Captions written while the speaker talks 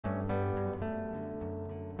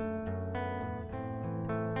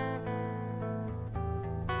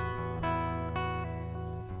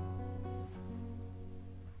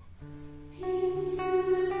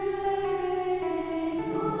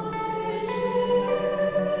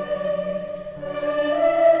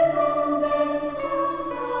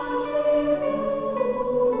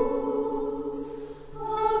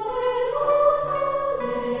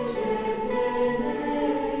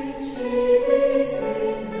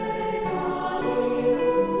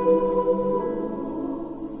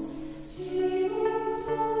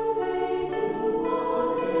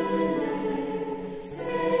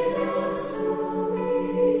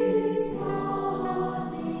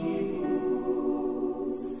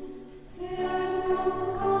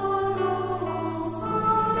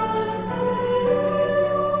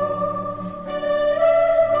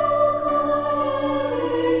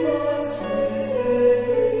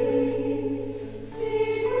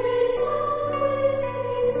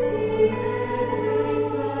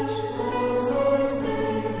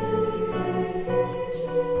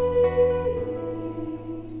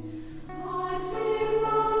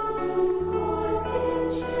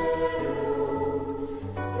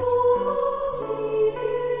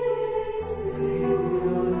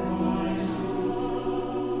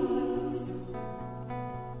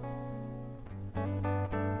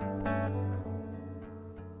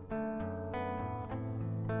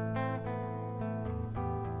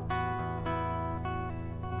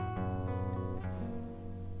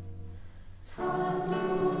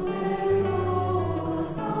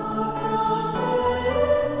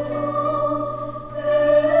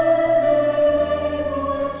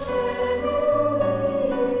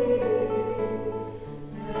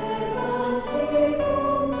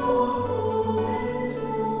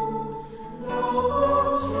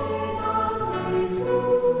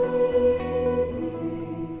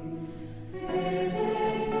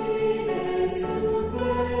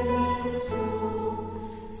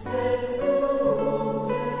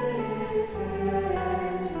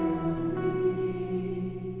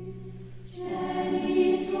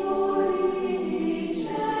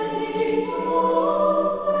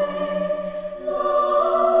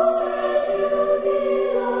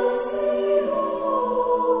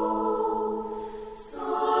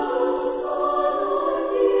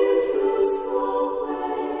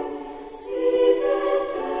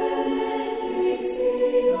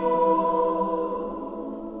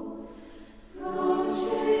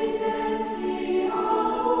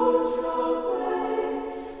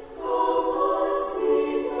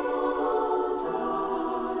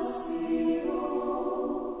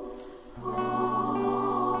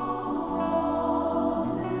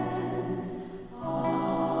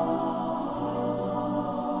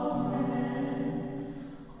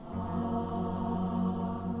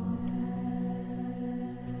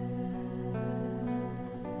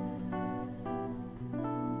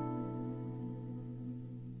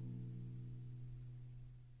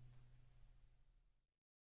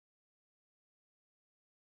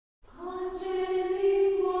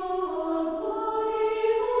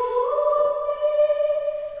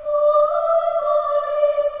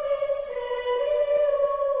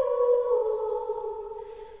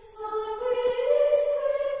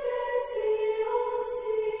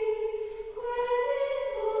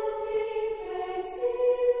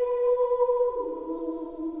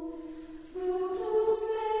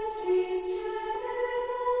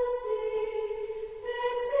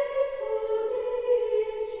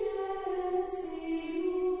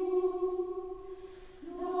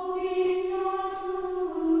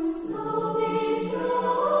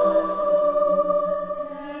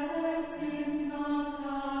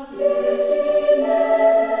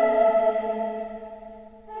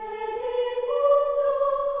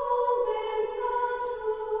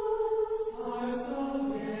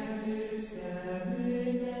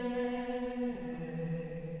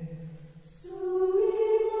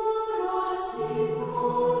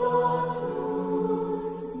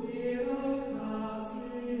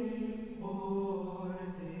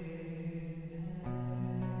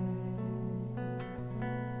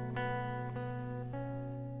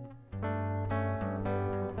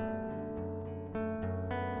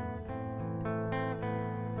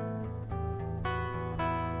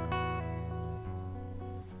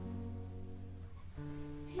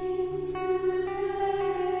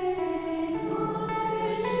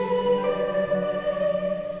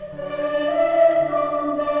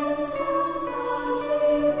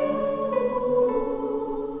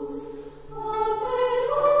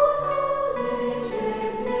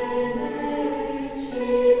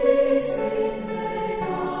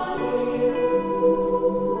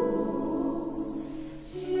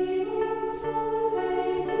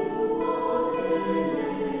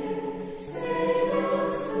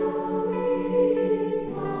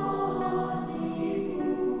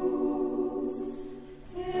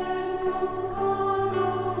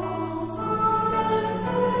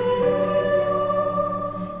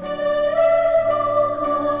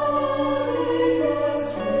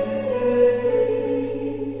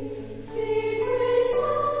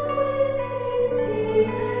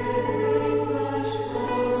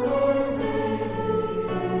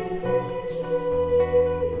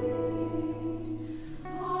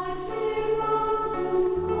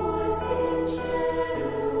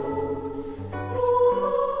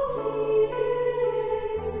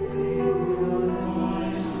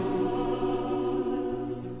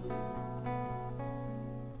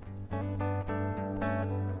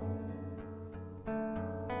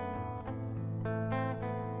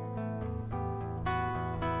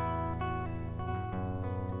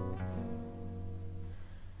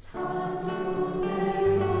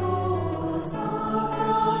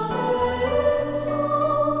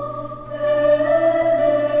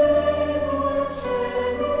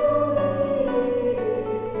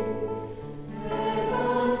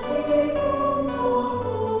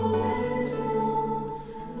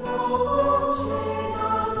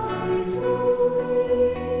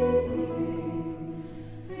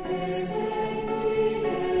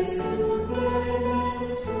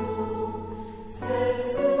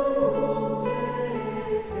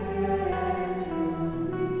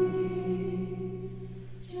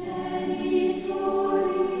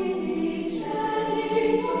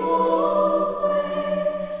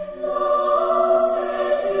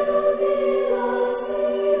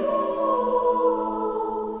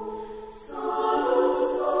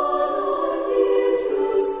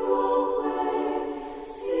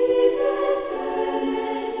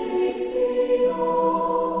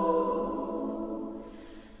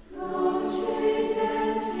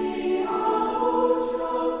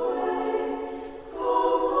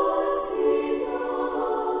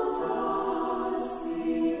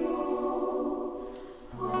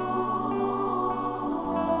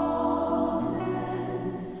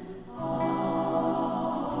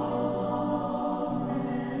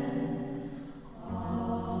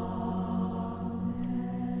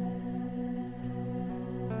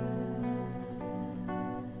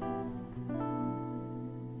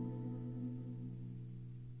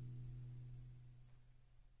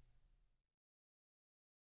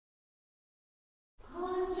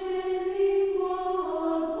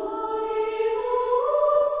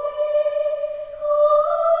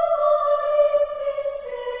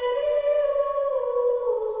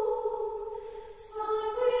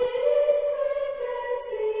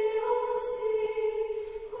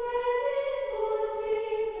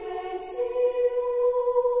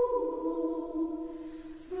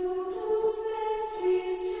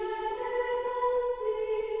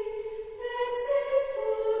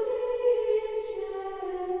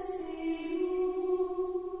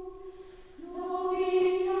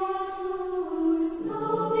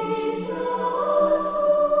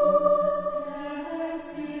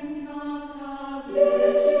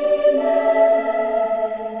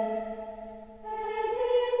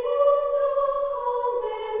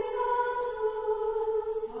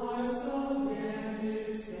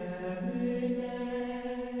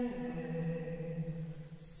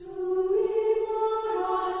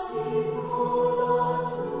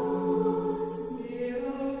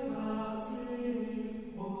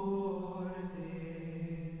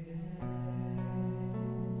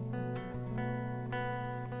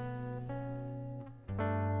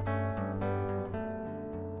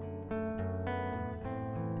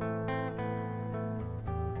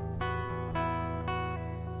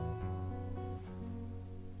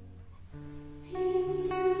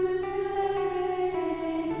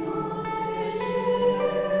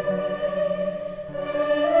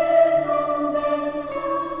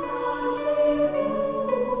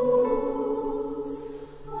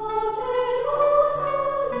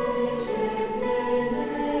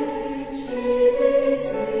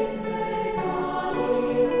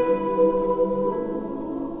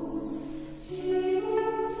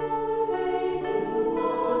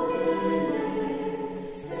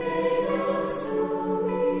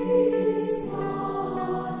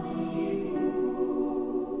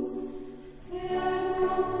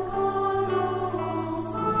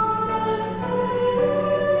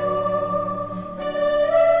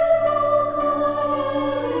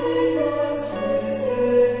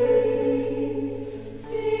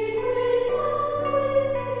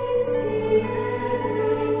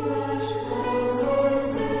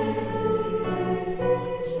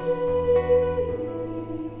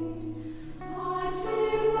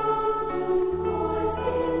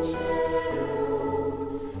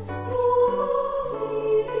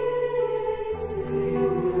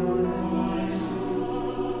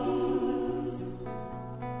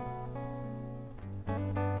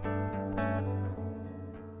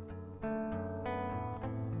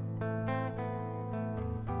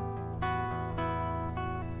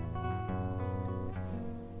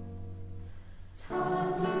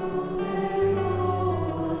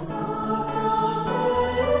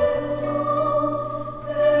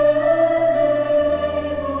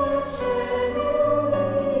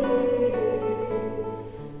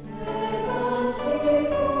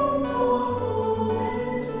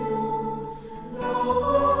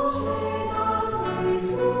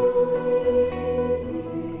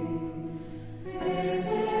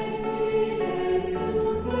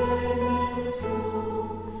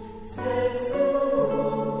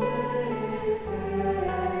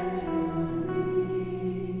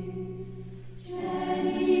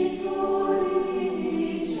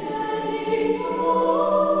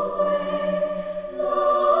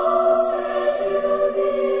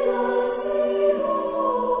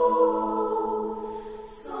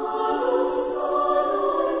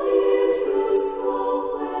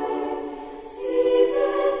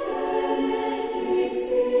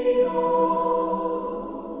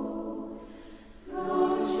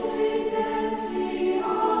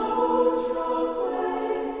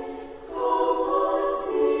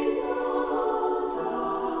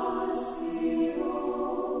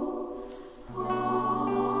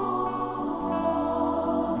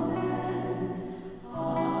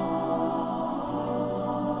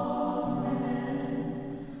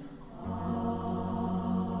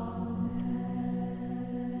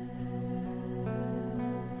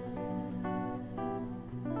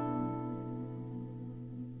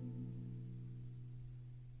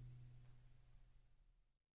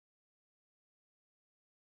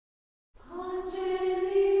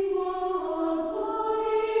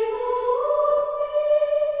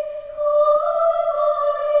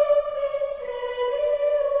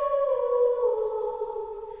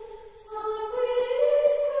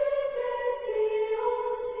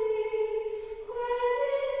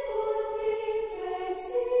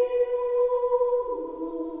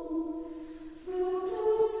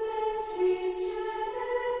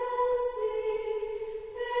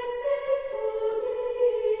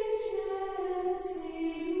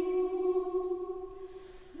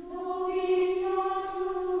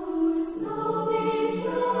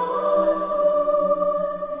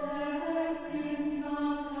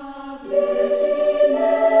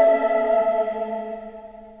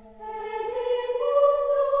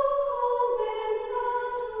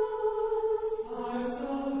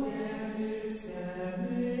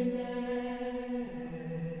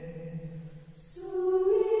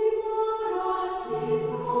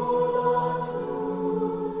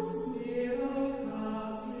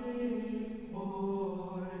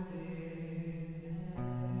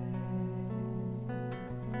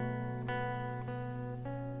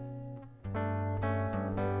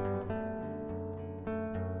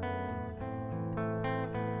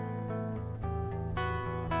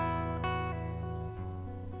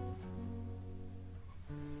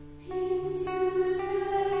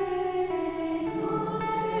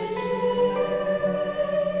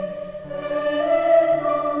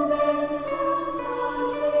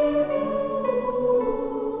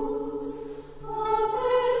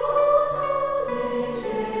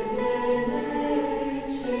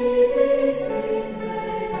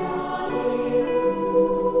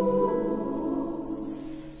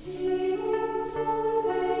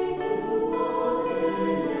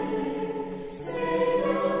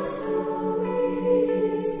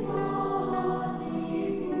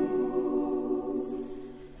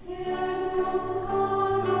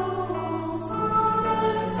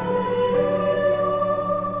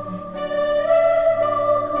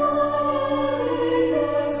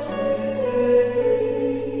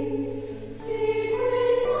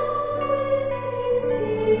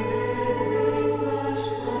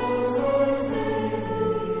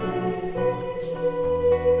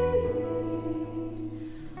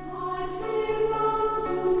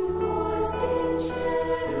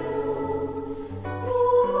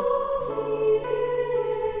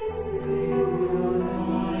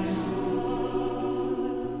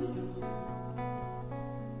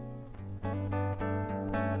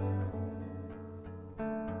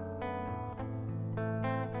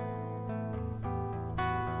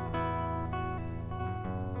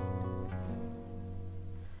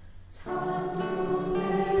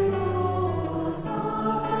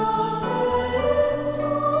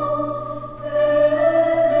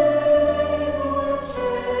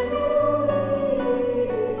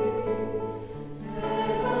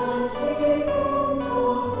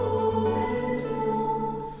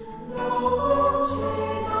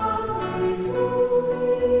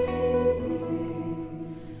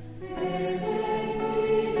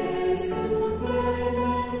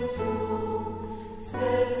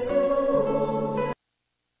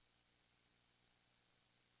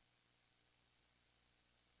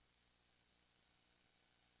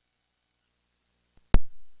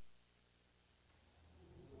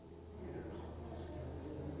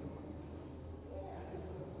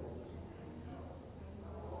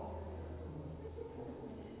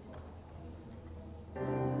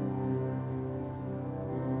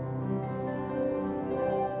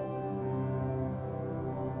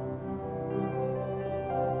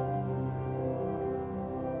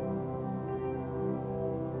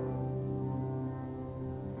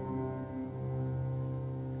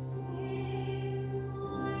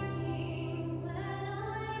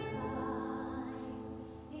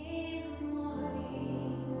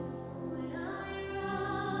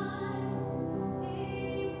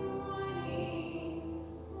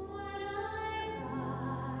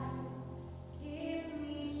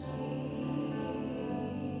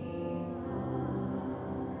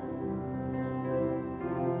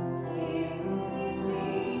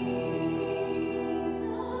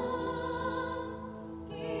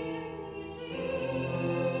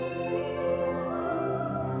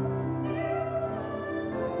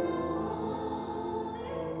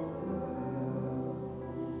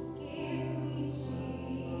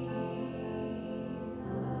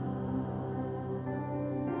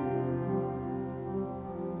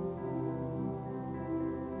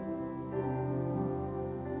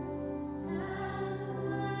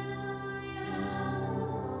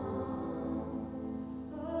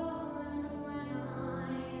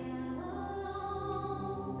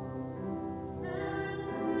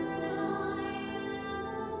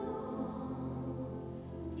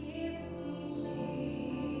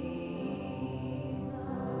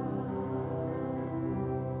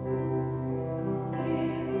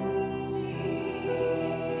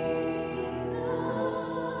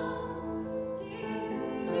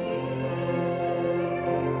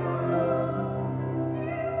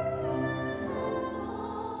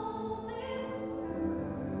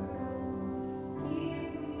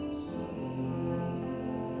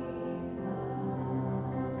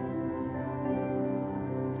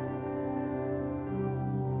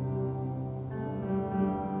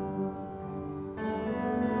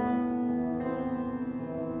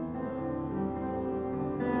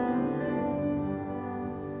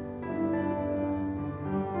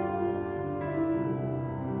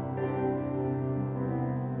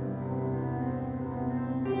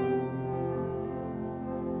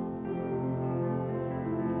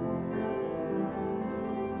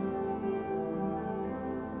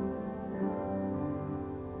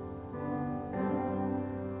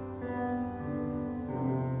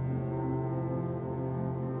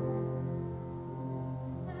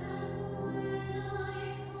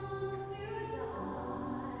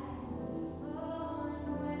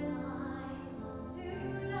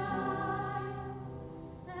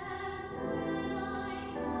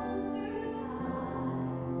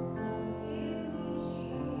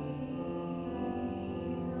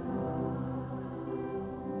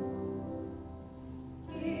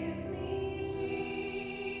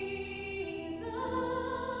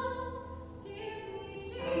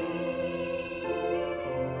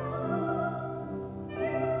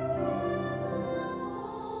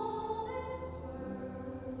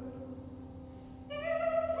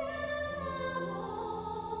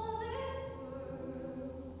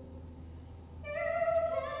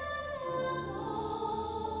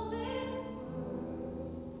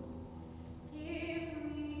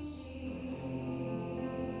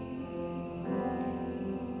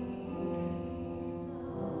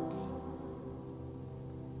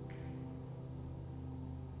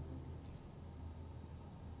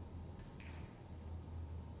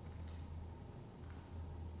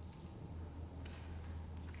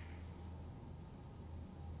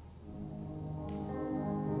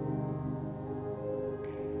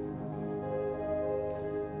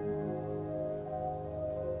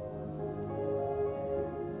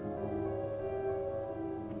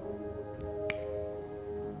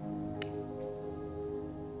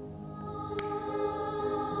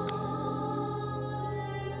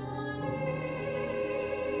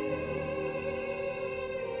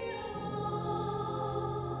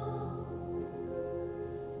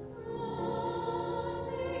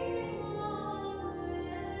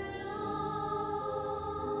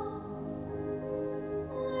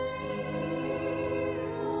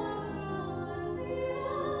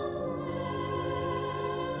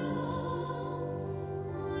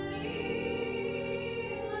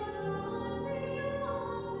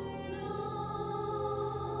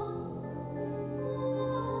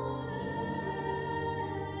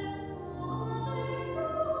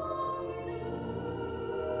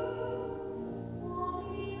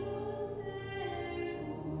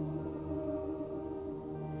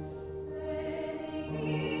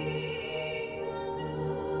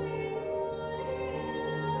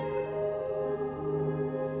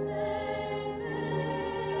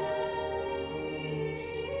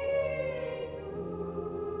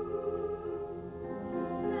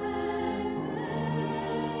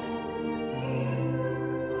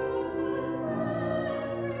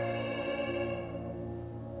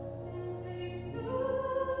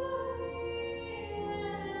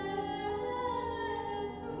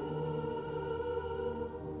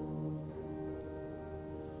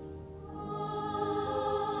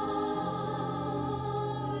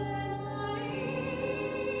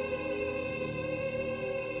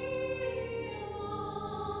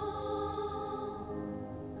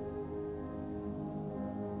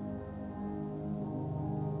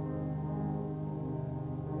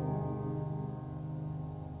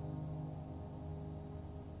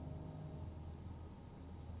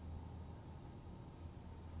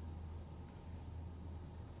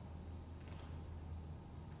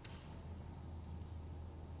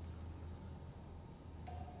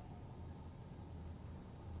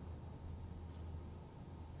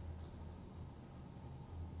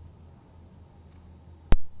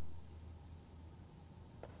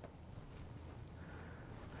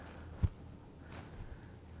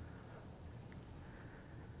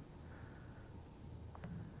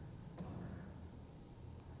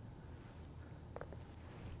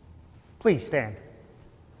Please stand.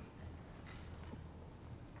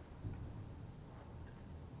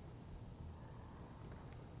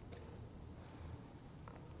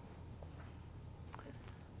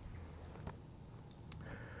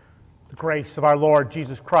 The grace of our Lord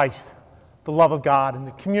Jesus Christ, the love of God, and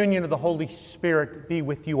the communion of the Holy Spirit be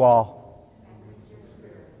with you all.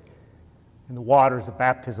 In the waters of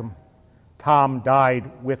baptism, Tom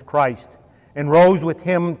died with Christ and rose with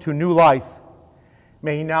him to new life.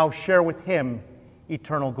 May he now share with him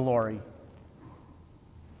eternal glory.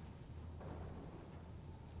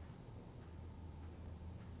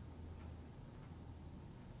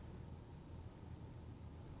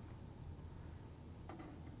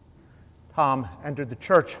 Tom entered the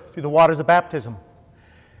church through the waters of baptism.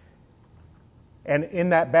 And in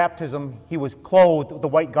that baptism, he was clothed with the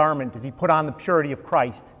white garment as he put on the purity of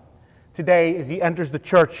Christ. Today, as he enters the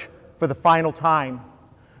church for the final time,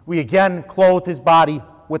 we again clothe his body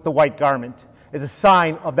with the white garment as a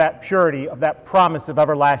sign of that purity, of that promise of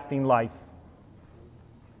everlasting life.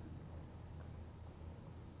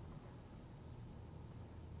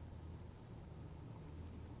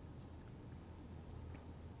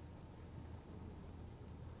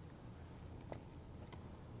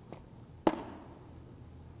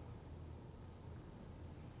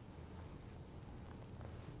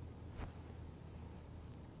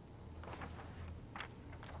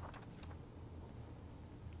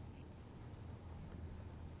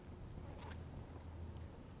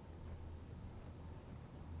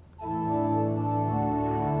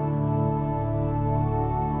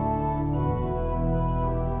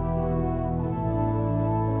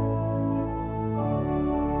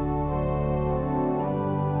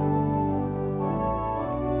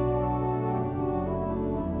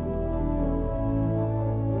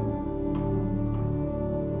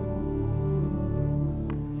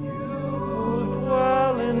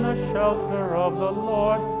 Shelter of the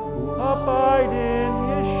Lord, who abide in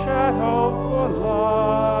his shadow for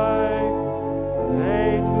life.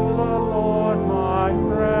 Say to the Lord, my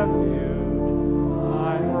refuge,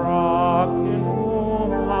 my rock in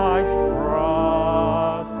whom I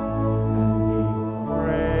trust, and he will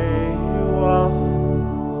raise you up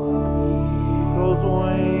on eagle's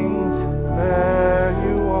wings, bear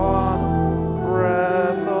you on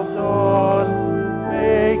breath of dawn,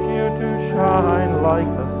 make you to shine like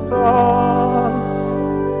the sun,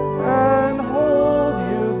 and hold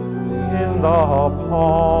you in the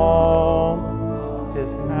palm of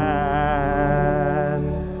his hand.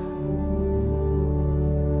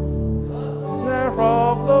 The snare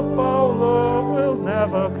of the fowler will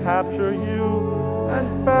never capture you,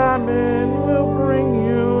 and famine will bring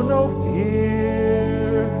you no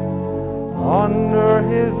fear. Under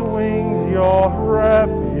his wings your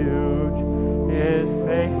refuge, his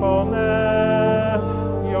faithfulness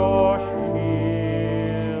your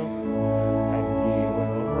shield, and he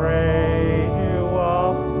will raise you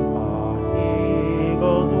up on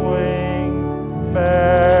eagle's wings,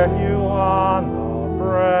 bear you on the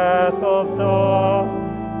breath of dawn,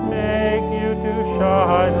 make you to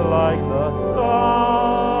shine like the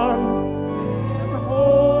sun, and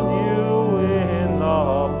hold you in the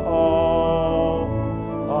palm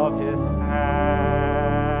of his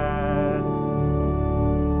hand,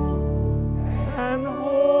 and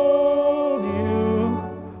hold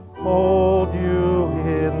you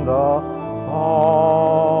in the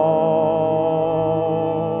palm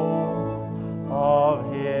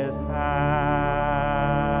of his hand.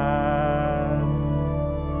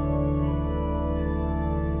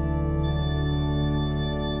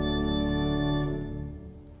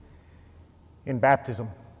 In baptism,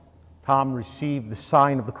 Tom received the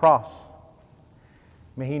sign of the cross.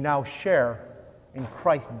 May he now share in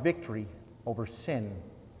Christ's victory over sin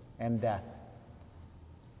and death.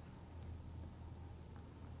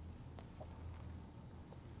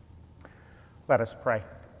 Let us pray.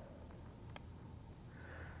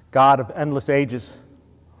 God of endless ages,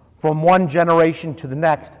 from one generation to the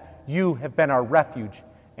next, you have been our refuge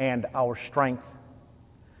and our strength.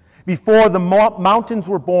 Before the mountains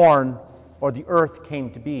were born or the earth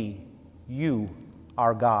came to be, you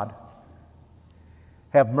are God.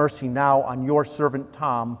 Have mercy now on your servant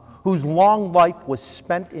Tom, whose long life was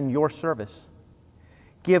spent in your service.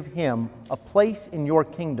 Give him a place in your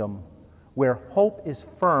kingdom where hope is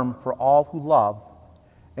firm for all who love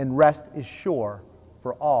and rest is sure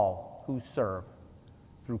for all who serve.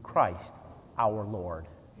 Through Christ our Lord.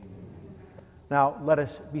 Now let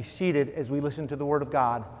us be seated as we listen to the Word of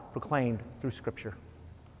God proclaimed through Scripture.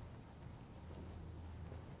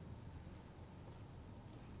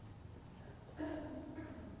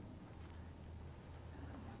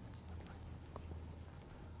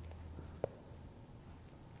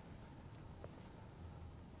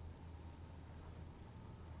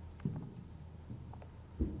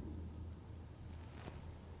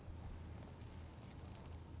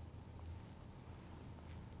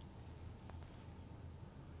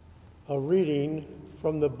 A reading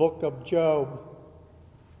from the book of Job.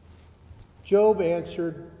 Job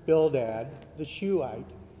answered Bildad the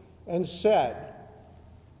Shuhite and said,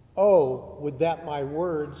 "Oh, would that my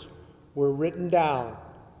words were written down.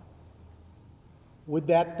 Would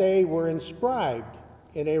that they were inscribed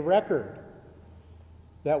in a record,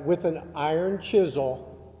 that with an iron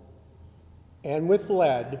chisel and with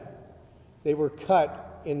lead they were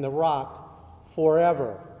cut in the rock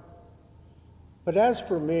forever. But as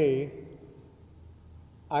for me,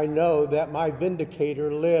 I know that my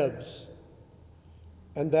vindicator lives,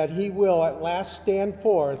 and that he will at last stand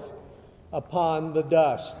forth upon the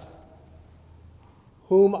dust,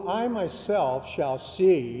 whom I myself shall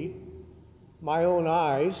see, my own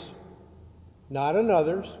eyes, not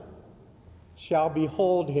another's, shall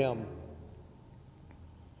behold him.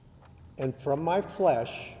 And from my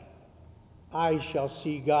flesh I shall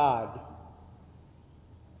see God.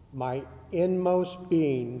 My inmost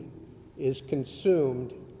being is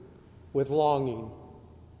consumed with longing."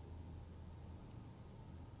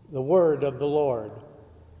 The word of the Lord.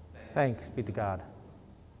 Thanks be to God.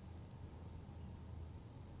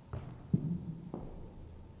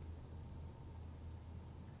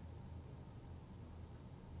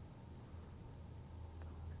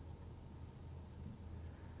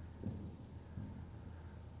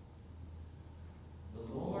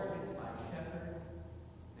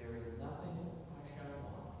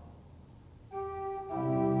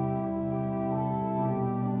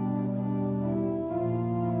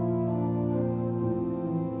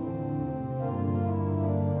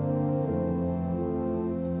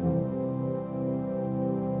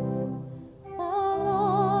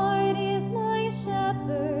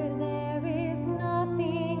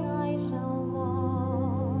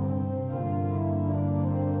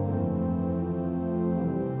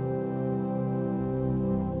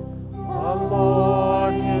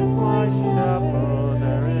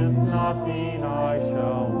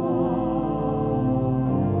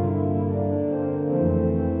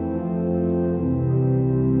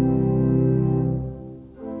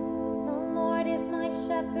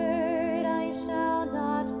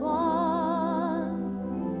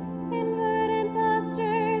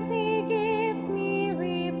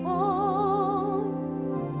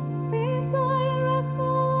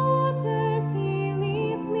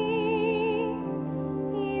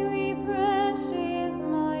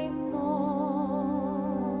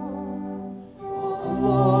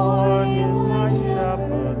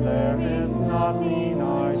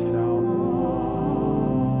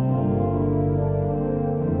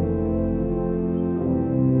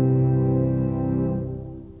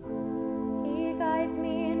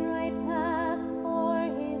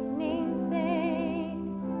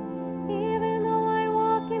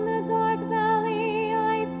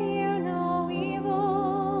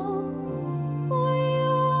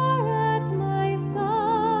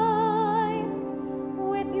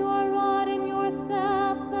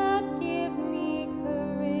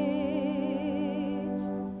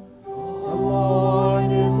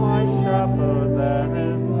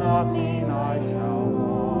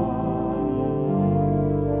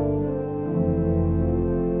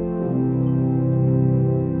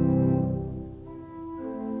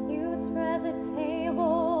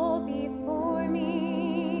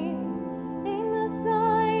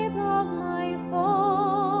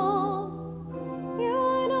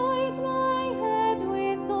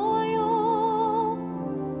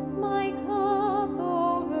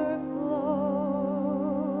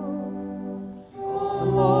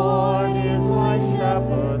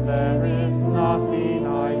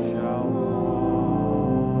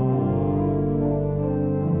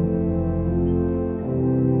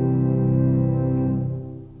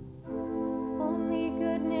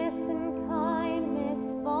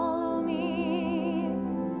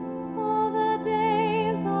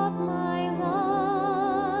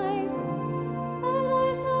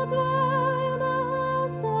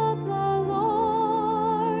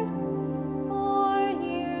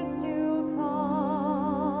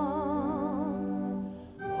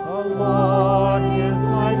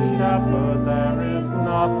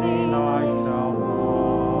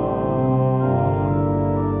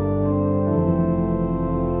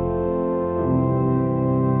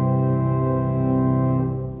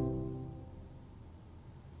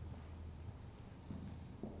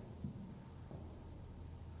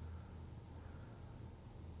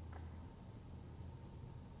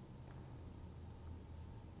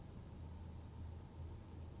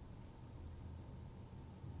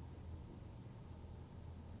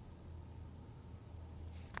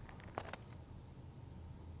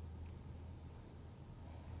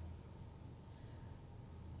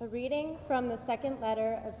 A reading from the second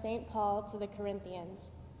letter of St. Paul to the Corinthians.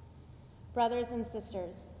 Brothers and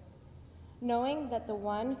sisters, knowing that the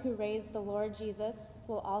one who raised the Lord Jesus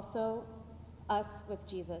will also us with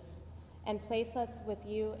Jesus and place us with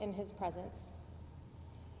you in his presence.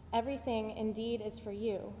 Everything indeed is for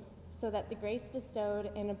you, so that the grace bestowed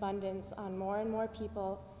in abundance on more and more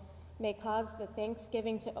people may cause the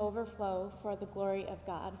thanksgiving to overflow for the glory of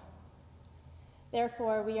God.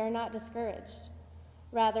 Therefore, we are not discouraged.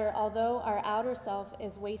 Rather, although our outer self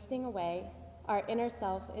is wasting away, our inner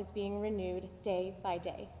self is being renewed day by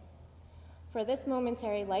day. For this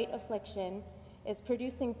momentary light affliction is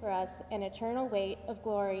producing for us an eternal weight of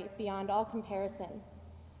glory beyond all comparison,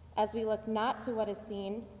 as we look not to what is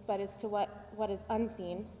seen, but as to what is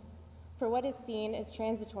unseen. For what is seen is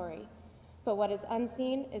transitory, but what is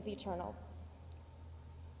unseen is eternal.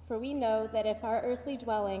 For we know that if our earthly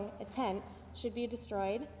dwelling, a tent, should be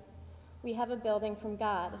destroyed, we have a building from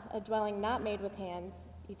God, a dwelling not made with hands,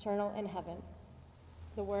 eternal in heaven.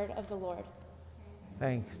 The word of the Lord.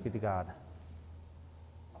 Thanks be to God.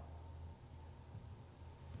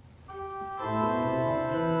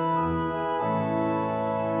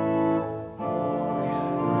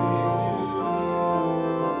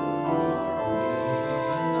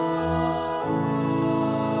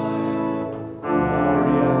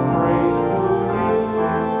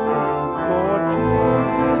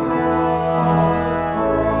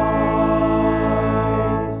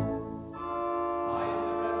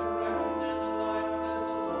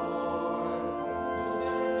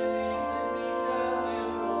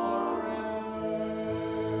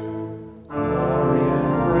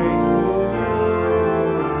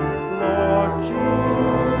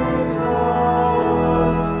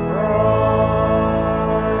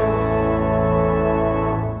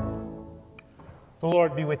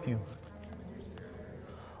 Be with you.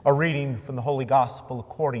 A reading from the Holy Gospel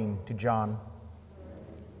according to John.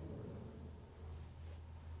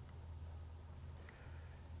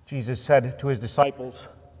 Jesus said to his disciples,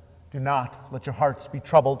 "Do not let your hearts be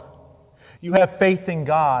troubled. You have faith in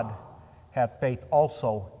God, have faith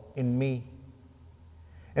also in me.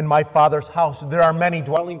 In my Father's house there are many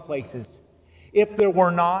dwelling places. If there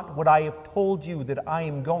were not, would I have told you that I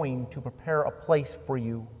am going to prepare a place for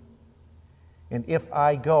you? And if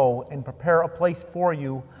I go and prepare a place for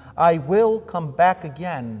you, I will come back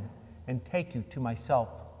again and take you to myself,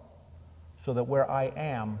 so that where I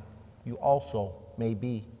am, you also may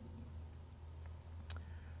be."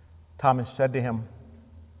 Thomas said to him,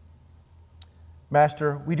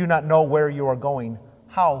 "Master, we do not know where you are going.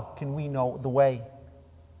 How can we know the way?"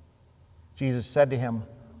 Jesus said to him,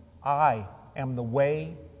 "I am the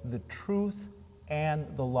way, the truth,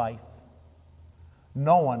 and the life.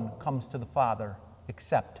 No one comes to the Father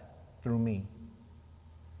except through me."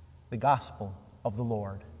 The Gospel of the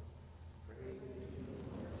Lord.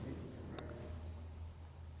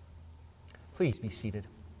 Please be seated.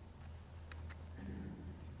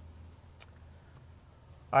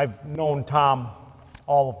 I've known Tom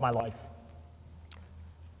all of my life.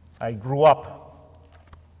 I grew up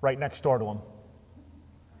right next door to him.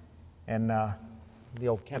 And the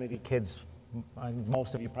old Kennedy kids,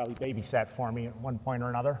 most of you probably babysat for me at one point or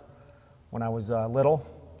another when I was little.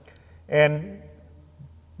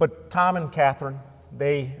 But Tom and Catherine,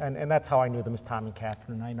 and that's how I knew them, as Tom and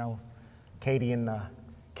Catherine. I know Katie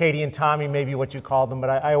and Tommy may be what you call them, but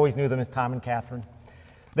I always knew them as Tom and Catherine.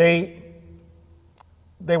 They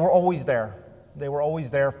were always there. They were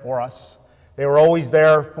always there for us. They were always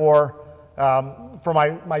there for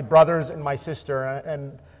my brothers and my sister.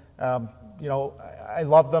 And I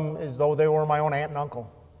love them as though they were my own aunt and uncle.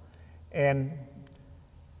 And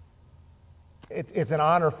it's an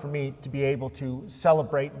honor for me to be able to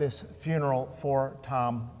celebrate this funeral for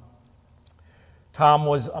Tom. Tom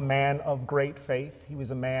was a man of great faith. He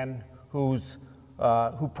was a man who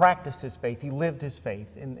practiced his faith. He lived his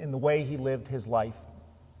faith in the way he lived his life.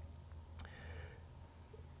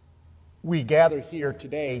 We gather here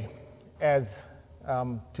today as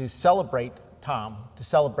to celebrate Tom, to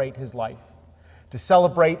celebrate his life, to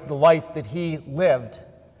celebrate the life that he lived.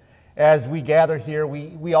 As we gather here,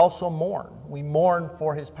 we also mourn. We mourn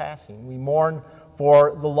for his passing. We mourn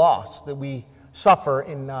for the loss that we suffer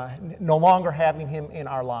in no longer having him in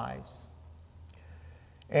our lives.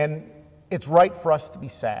 And it's right for us to be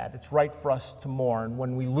sad. It's right for us to mourn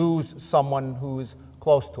when we lose someone who is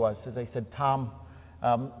close to us. As I said, Tom,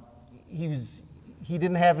 he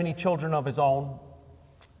didn't have any children of his own,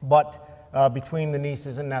 but between the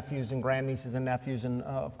nieces and nephews and grandnieces and nephews and,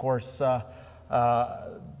 of course,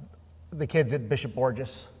 the kids at Bishop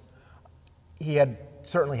Borgess, he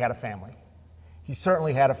certainly had a family. He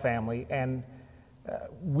certainly had a family, and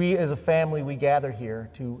we as a family, we gather here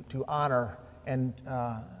to honor and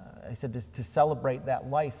I said to celebrate that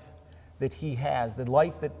life that he has, the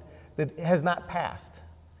life that has not passed.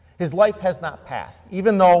 His life has not passed.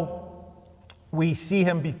 Even though we see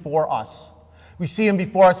him before us. We see him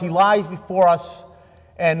before us. He lies before us,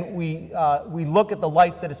 and we look at the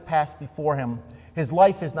life that has passed before him. His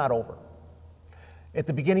life is not over. At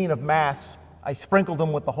the beginning of Mass, I sprinkled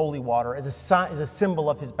him with the holy water as a symbol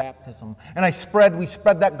of his baptism. And we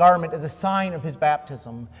spread that garment as a sign of his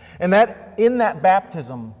baptism. And that in that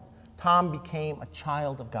baptism, Tom became a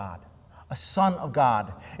child of God, a son of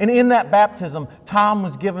God. And in that baptism, Tom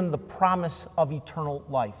was given the promise of eternal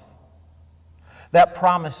life. That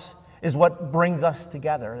promise is what brings us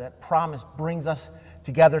together. That promise brings us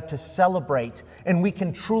together to celebrate. And we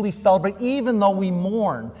can truly celebrate, even though we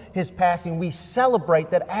mourn his passing. We celebrate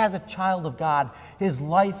that as a child of God, his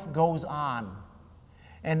life goes on.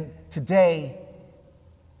 And today,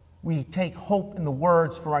 we take hope in the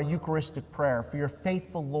words from our Eucharistic prayer. For your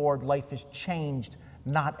faithful Lord, life is changed,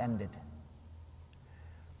 not ended.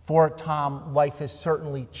 For Tom, life has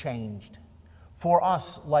certainly changed. For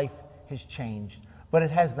us, life has changed, but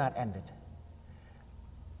it has not ended.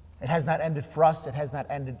 It has not ended for us. It has not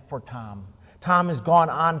ended for Tom. Tom has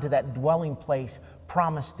gone on to that dwelling place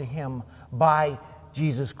promised to him by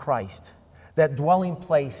Jesus Christ. That dwelling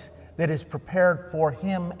place that is prepared for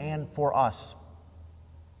him and for us.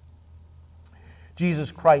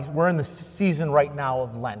 Jesus Christ, we're in the season right now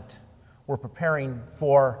of Lent. We're preparing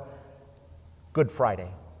for Good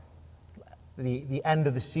Friday. The end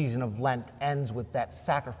of the season of Lent ends with that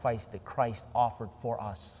sacrifice that Christ offered for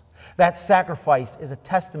us. That sacrifice is a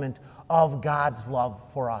testament of God's love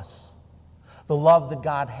for us. The love that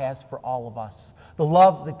God has for all of us. The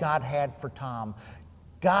love that God had for Tom.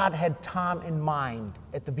 God had Tom in mind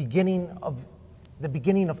at the beginning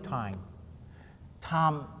of time.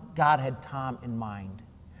 God had Tom in mind.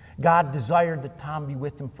 God desired that Tom be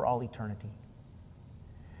with him for all eternity.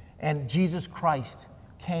 And Jesus Christ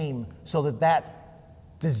came so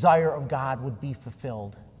that desire of God would be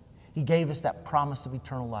fulfilled. He gave us that promise of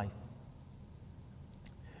eternal life.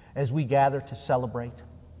 As we gather to celebrate,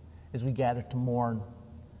 as we gather to mourn,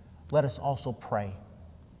 let us also pray.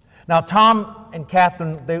 Now, Tom and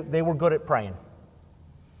Catherine, they were good at praying.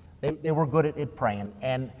 They were good at praying.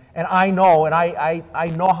 And I know, and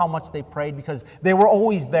I know how much they prayed because they were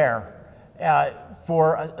always there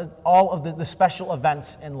for all of the special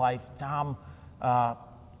events in life. Tom,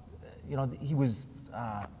 he was...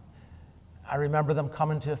 I remember them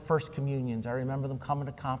coming to First Communions. I remember them coming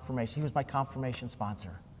to confirmation. He was my confirmation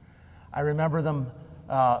sponsor. I remember them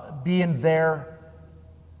being there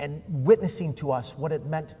and witnessing to us what it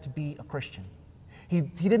meant to be a Christian. He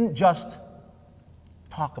didn't just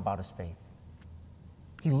talk about his faith.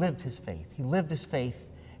 He lived his faith. He lived his faith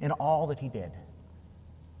in all that he did.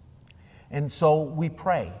 And so we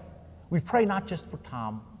pray. We pray not just for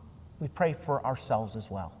Tom. We pray for ourselves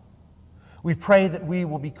as well. We pray that we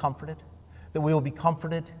will be comforted. That we will be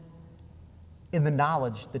comforted in the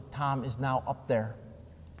knowledge that Tom is now up there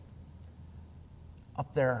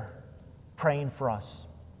praying for us.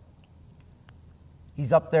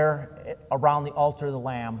 He's up there around the altar of the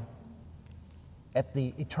Lamb at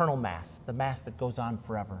the eternal Mass, the Mass that goes on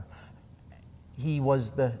forever. He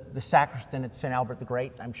was the sacristan at St. Albert the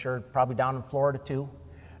Great, I'm sure probably down in Florida too.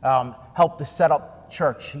 Helped to set up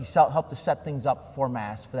church. He helped to set things up for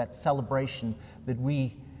Mass, for that celebration that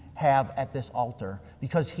we have at this altar,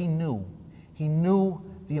 because he knew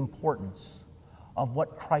the importance of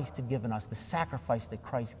what Christ had given us, the sacrifice that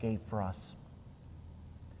Christ gave for us.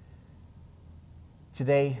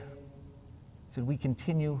 Today, so we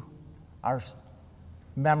continue our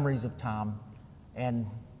memories of Tom, and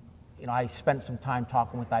I spent some time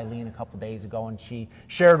talking with Eileen a couple days ago, and she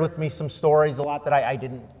shared with me some stories, a lot that I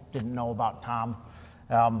didn't know about Tom.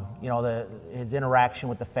 His interaction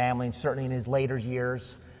with the family, and certainly in his later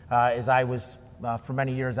years. As I was, for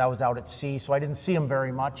many years, I was out at sea, so I didn't see him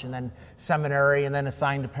very much, and then seminary, and then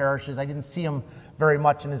assigned to parishes. I didn't see him very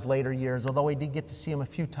much in his later years, although I did get to see him a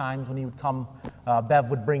few times when he would come. Bev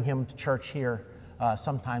would bring him to church here,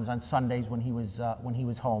 sometimes on Sundays when he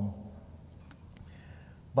was home.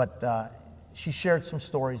 But she shared some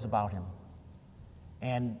stories about him.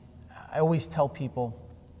 And I always tell people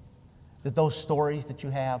that those stories that you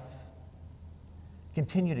have,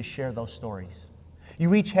 continue to share those stories.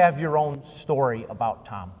 You each have your own story about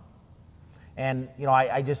Tom. And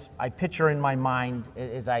I picture in my mind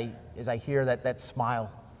as I hear that smile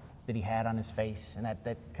that he had on his face, and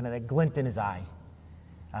that kind of that glint in his eye.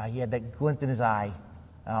 He had that glint in his eye.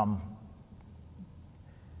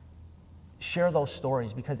 Share those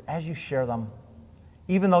stories, because as you share them,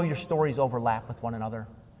 Even though your stories overlap with one another,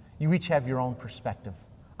 you each have your own perspective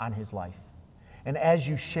on his life. And as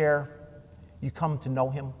you share, you come to know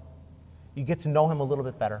him. You get to know him a little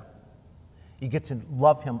bit better. You get to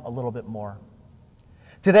love him a little bit more.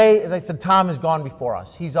 Today, as I said, Tom has gone before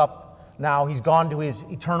us. He's up now. He's gone to his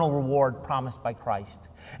eternal reward promised by Christ.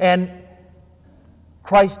 And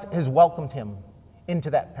Christ has welcomed him into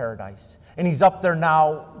that paradise. And he's up there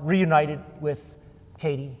now, reunited with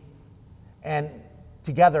Katie. And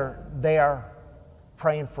together, they are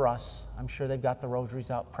praying for us. I'm sure they've got the rosaries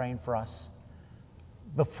out praying for us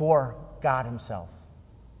before God himself.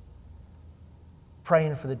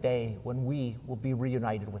 Praying for the day when we will be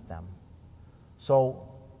reunited with them. So,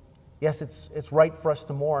 yes, it's right for us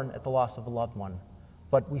to mourn at the loss of a loved one,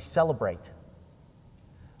 but we celebrate.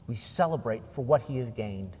 We celebrate for what he has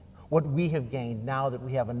gained, what we have gained now that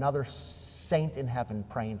we have another saint in heaven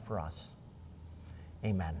praying for us.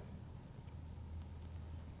 Amen.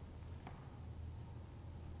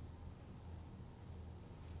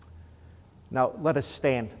 Now let us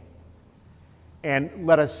stand and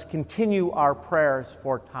let us continue our prayers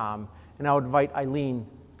for Tom. And I would invite Eileen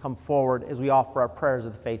to come forward as we offer our prayers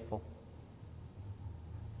of the faithful.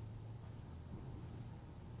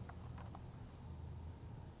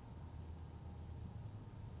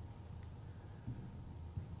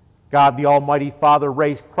 God, the Almighty Father,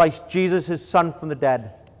 raised Christ Jesus, his Son, from the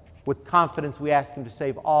dead. With confidence we ask him to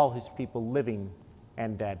save all his people, living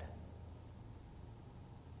and dead.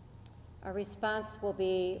 Our response will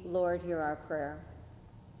be, Lord, hear our prayer.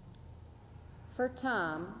 For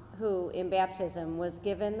Tom, who in baptism was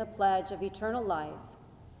given the pledge of eternal life,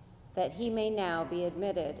 that he may now be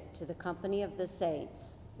admitted to the company of the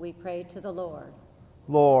saints, we pray to the Lord.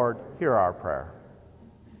 Lord, hear our prayer.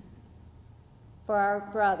 For our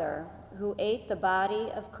brother, who ate the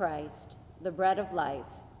body of Christ, the bread of life,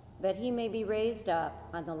 that he may be raised up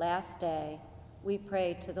on the last day, we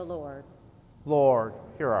pray to the Lord. Lord,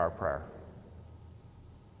 hear our prayer.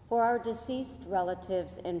 For our deceased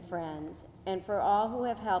relatives and friends, and for all who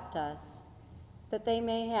have helped us, that they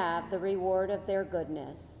may have the reward of their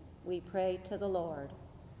goodness, we pray to the Lord.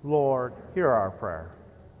 Lord, hear our prayer.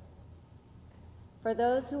 For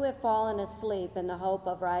those who have fallen asleep in the hope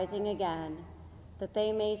of rising again, that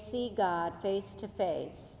they may see God face to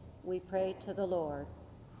face, we pray to the Lord.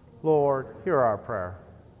 Lord, hear our prayer.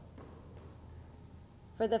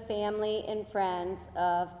 For the family and friends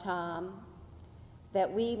of Tom,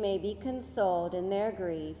 that we may be consoled in their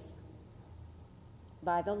grief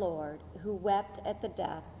by the Lord, who wept at the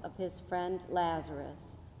death of his friend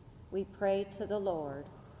Lazarus, we pray to the Lord.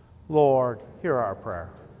 Lord, hear our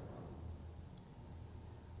prayer.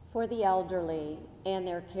 For the elderly and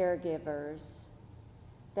their caregivers,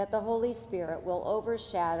 that the Holy Spirit will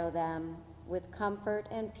overshadow them with comfort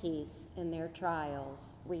and peace in their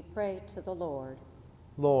trials, we pray to the Lord.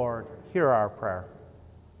 Lord, hear our prayer.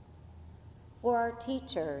 For our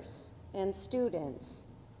teachers and students,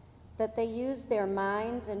 that they use their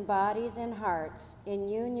minds and bodies and hearts in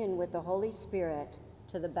union with the Holy Spirit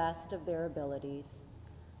to the best of their abilities,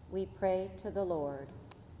 we pray to the Lord.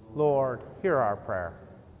 Lord, hear our prayer.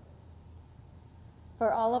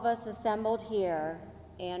 For all of us assembled here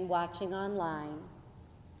and watching online,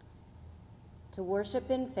 to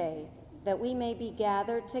worship in faith, that we may be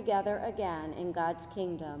gathered together again in God's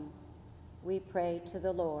kingdom, we pray to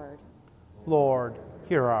the Lord. Lord,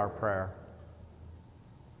 hear our prayer.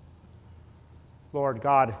 Lord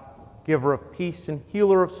God, giver of peace and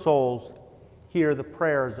healer of souls, hear the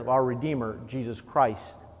prayers of our Redeemer, Jesus Christ,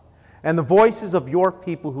 and the voices of your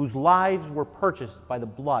people whose lives were purchased by the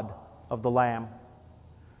blood of the Lamb.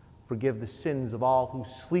 Forgive the sins of all who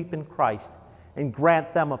sleep in Christ, and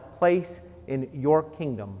grant them a place in your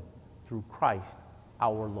kingdom through Christ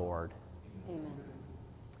our Lord. Amen.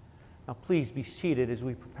 Now please be seated as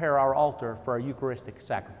we prepare our altar for our Eucharistic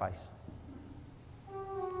sacrifice.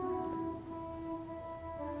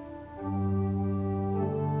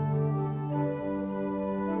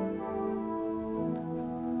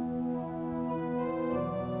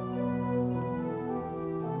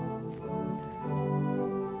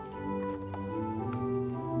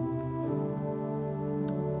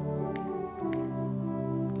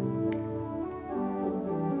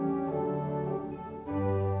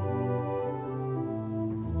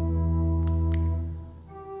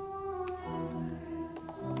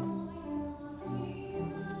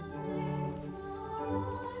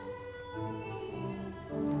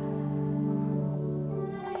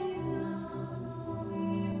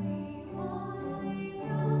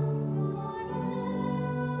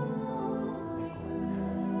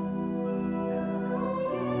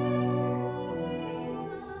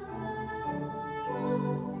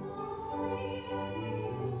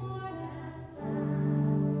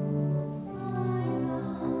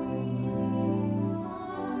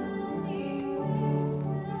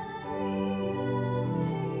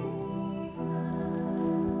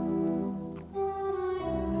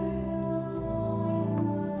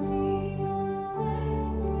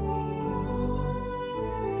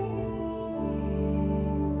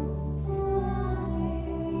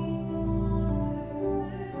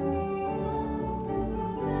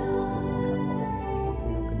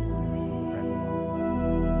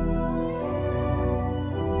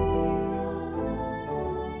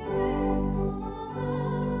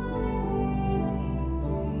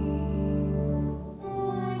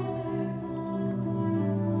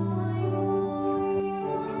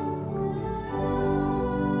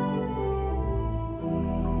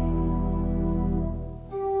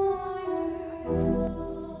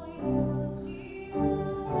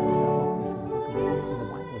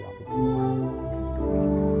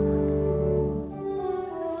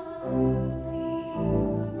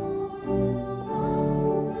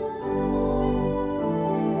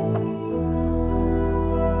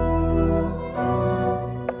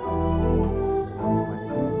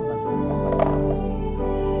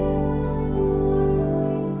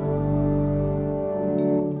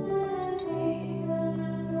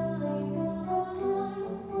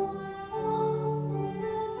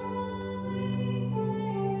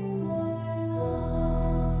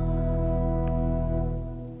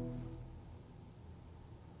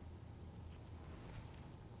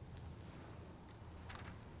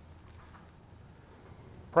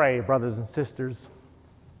 Pray, brothers and sisters.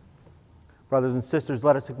 Brothers and sisters,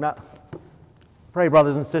 let us pray,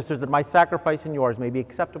 brothers and sisters, that my sacrifice and yours may be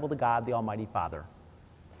acceptable to God, the Almighty Father.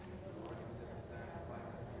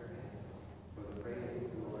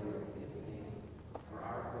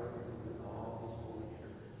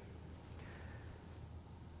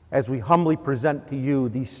 As we humbly present to you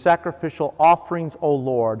these sacrificial offerings, O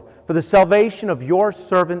Lord, for the salvation of your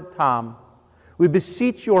servant Tom, we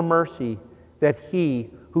beseech your mercy that he,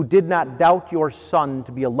 who did not doubt your Son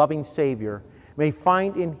to be a loving Savior, may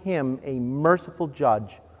find in him a merciful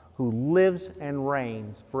judge who lives and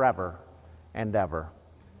reigns forever and ever.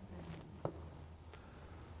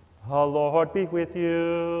 The Lord be with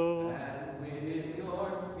you. And with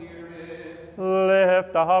your spirit.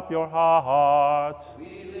 Lift up your hearts.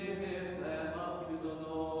 We lift them up to the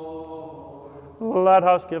Lord. Let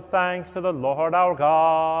us give thanks to the Lord our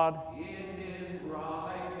God. It is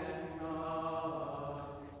right and just.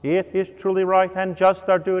 It is truly right and just,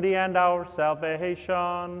 our duty and our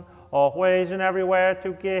salvation, always and everywhere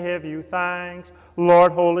to give you thanks,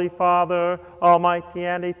 Lord, Holy Father, Almighty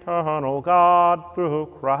and eternal God, through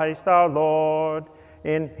Christ our Lord.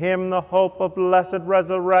 In him the hope of blessed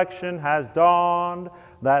resurrection has dawned,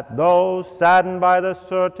 that those saddened by the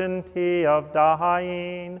certainty of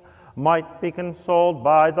dying might be consoled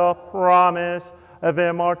by the promise of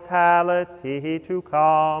immortality to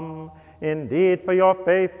come. Indeed, for your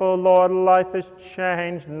faithful Lord, life is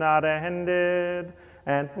changed, not ended.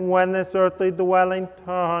 And when this earthly dwelling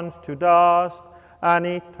turns to dust, an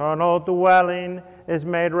eternal dwelling is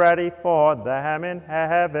made ready for them in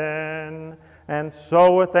heaven. And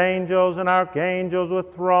so with angels and archangels,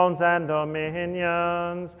 with thrones and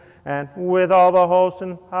dominions, and with all the hosts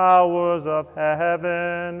and powers of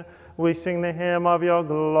heaven, we sing the hymn of your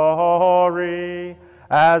glory,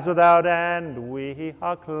 as without end we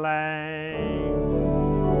acclaim.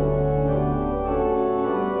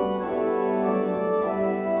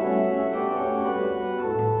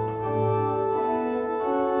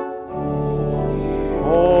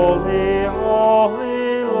 Holy,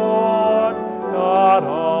 holy Lord, God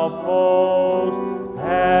of hosts,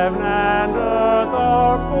 heaven and earth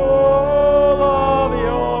are full of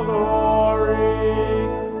your glory.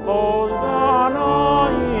 Hosanna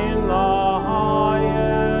in the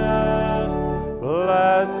highest.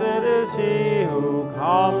 Blessed is he who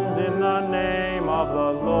comes in the name of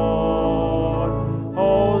the Lord.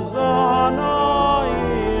 Hosanna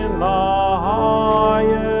in the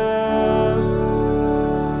highest.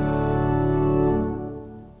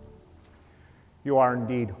 You are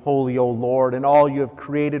indeed holy, O Lord, and all you have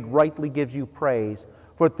created rightly gives you praise.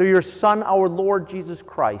 For through your Son, our Lord Jesus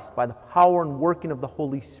Christ, by the power and working of the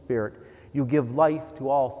Holy Spirit, you give life to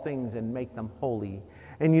all things and make them holy.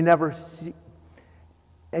 And you never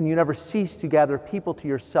cease to gather people to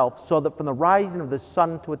yourself, so that from the rising of the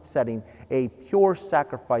sun to its setting, a pure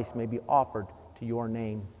sacrifice may be offered to your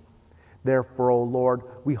name. Therefore, O Lord,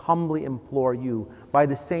 we humbly implore you, by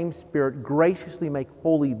the same Spirit, graciously make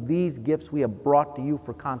holy these gifts we have brought to you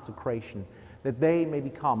for consecration, that they may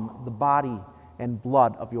become the body and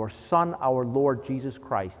blood of your Son, our Lord Jesus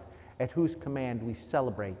Christ, at whose command we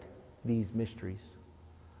celebrate these mysteries.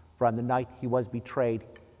 For on the night he was betrayed,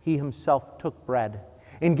 he himself took bread.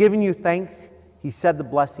 In giving you thanks, he said the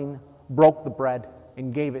blessing, broke the bread,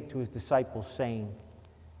 and gave it to his disciples, saying,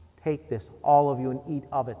 "Take this, all of you, and eat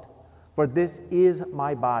of it. For this is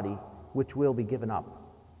my body, which will be given up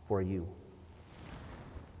for you."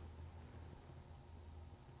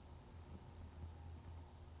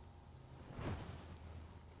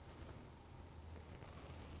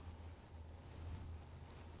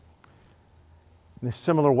 In a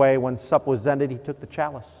similar way, when supper was ended, he took the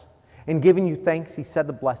chalice. In giving you thanks, he said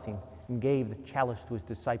the blessing, and gave the chalice to his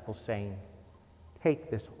disciples, saying,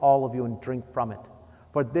 "Take this, all of you, and drink from it.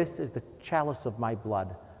 For this is the chalice of my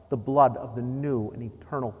blood, the blood of the new and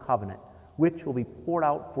eternal covenant, which will be poured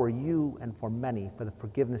out for you and for many for the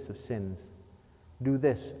forgiveness of sins. Do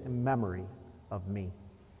this in memory of me."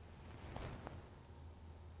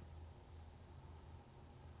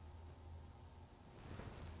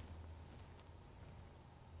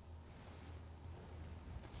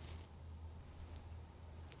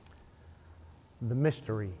 The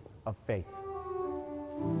mystery of faith.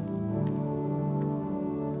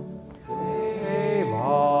 Save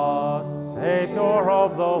us, Savior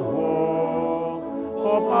of the world,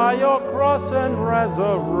 for by your cross and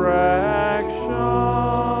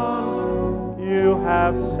resurrection you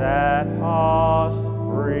have set us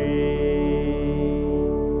free.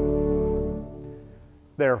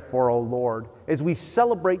 Therefore, O Lord, as we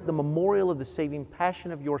celebrate the memorial of the saving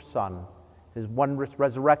passion of your Son, his wondrous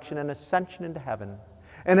resurrection and ascension into heaven,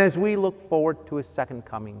 And as we look forward to his second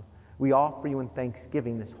coming, we offer you in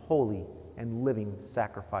thanksgiving this holy and living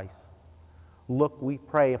sacrifice. Look, we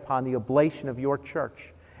pray, upon the oblation of your church,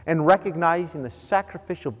 and recognizing the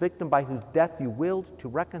sacrificial victim by whose death you willed to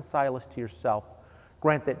reconcile us to yourself,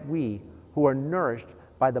 grant that we, who are nourished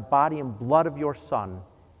by the body and blood of your Son,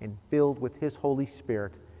 and filled with his Holy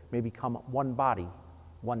Spirit, may become one body,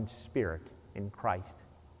 one spirit in Christ.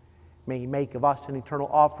 May he make of us an eternal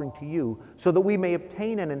offering to you, so that we may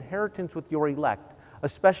obtain an inheritance with your elect,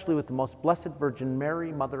 especially with the most blessed Virgin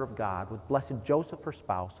Mary, Mother of God, with blessed Joseph, her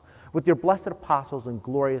spouse, with your blessed apostles and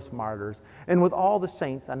glorious martyrs, and with all the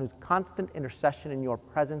saints on whose constant intercession in your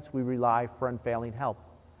presence we rely for unfailing help.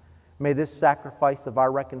 May this sacrifice of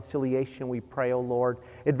our reconciliation, we pray, O Lord,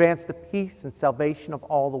 advance the peace and salvation of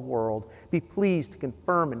all the world. Be pleased to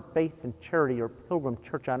confirm in faith and charity your pilgrim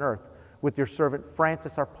church on earth, with your servant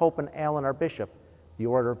Francis, our Pope, and Alan, our Bishop, the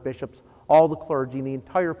order of bishops, all the clergy, and the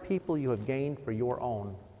entire people you have gained for your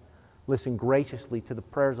own. Listen graciously to the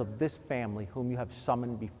prayers of this family whom you have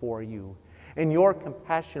summoned before you. In your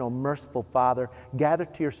compassion, O merciful Father, gather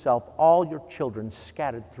to yourself all your children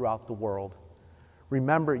scattered throughout the world.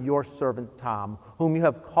 Remember your servant Tom, whom you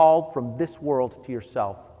have called from this world to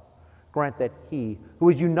yourself. Grant that he, who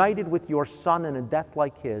is united with your Son in a death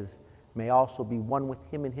like his, may also be one with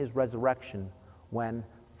him in his resurrection, when,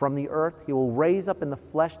 from the earth, he will raise up in the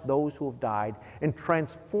flesh those who have died, and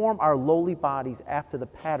transform our lowly bodies after the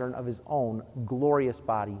pattern of his own glorious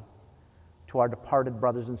body. To our departed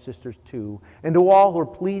brothers and sisters too, and to all who are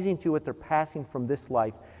pleasing to you at their passing from this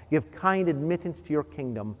life, give kind admittance to your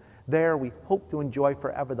kingdom. There we hope to enjoy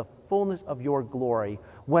forever the fullness of your glory,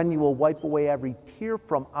 when you will wipe away every tear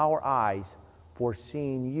from our eyes. For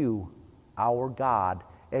seeing you, our God,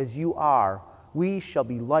 as you are, we shall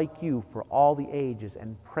be like you for all the ages,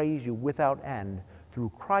 and praise you without end,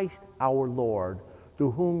 through Christ our Lord,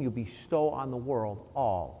 through whom you bestow on the world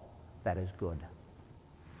all that is good.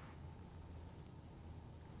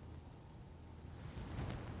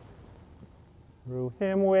 Through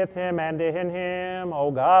him, with him, and in him, O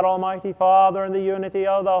God, Almighty Father, in the unity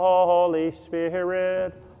of the Holy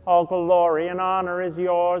Spirit, all glory and honor is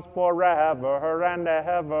yours forever and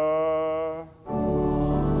ever.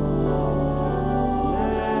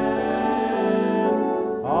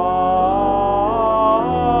 Amen.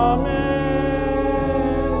 Amen.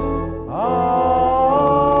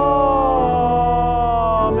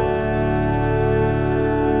 Amen.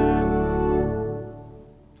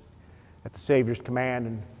 At the Savior's command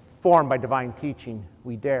and formed by divine teaching,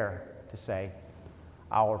 we dare to say,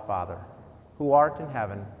 Our Father, who art in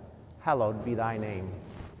heaven, hallowed be thy name.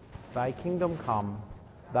 Thy kingdom come,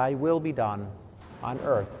 thy will be done, on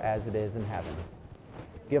earth as it is in heaven.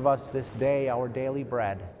 Give us this day our daily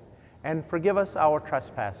bread, and forgive us our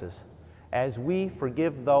trespasses, as we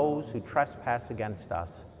forgive those who trespass against us.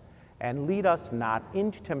 And lead us not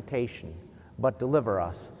into temptation, but deliver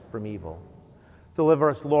us from evil. Deliver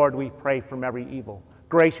us, Lord, we pray, from every evil.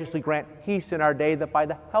 Graciously grant peace in our day, that by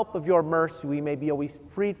the help of your mercy we may be always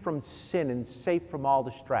freed from sin and safe from all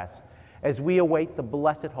distress, as we await the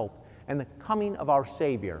blessed hope and the coming of our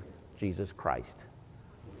Savior, Jesus Christ.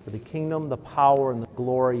 For the kingdom, the power, and the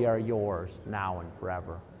glory are yours, now and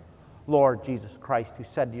forever. Lord Jesus Christ, who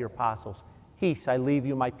said to your apostles, Peace I leave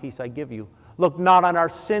you, my peace I give you. Look not on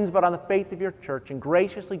our sins, but on the faith of your church, and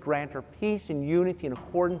graciously grant her peace and unity in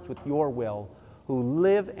accordance with your will, who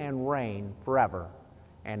live and reign forever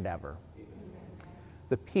and ever.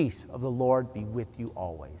 The peace of the Lord be with you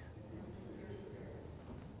always.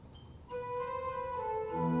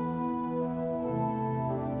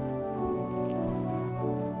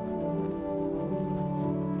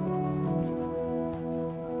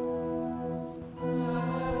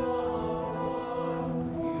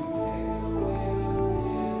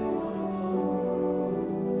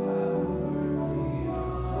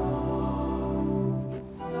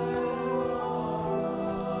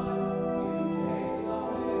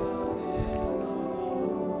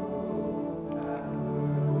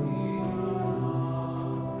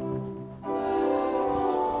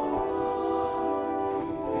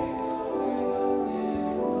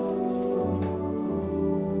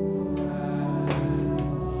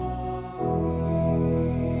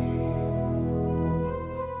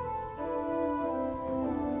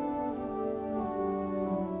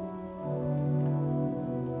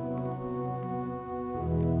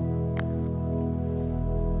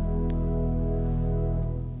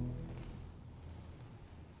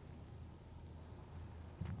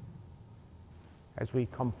 As we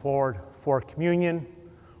come forward for communion,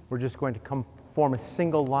 we're just going to form a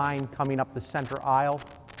single line coming up the center aisle.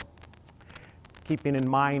 keeping in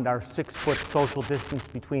mind our 6-foot social distance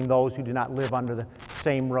between those who do not live under the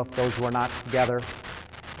same roof, those who are not together.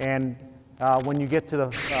 And when you get to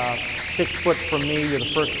the 6 foot from me, you're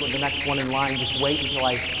the first one, the next one in line, just wait until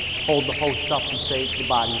I hold the host up and say it's the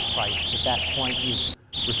body of Christ. At that point, you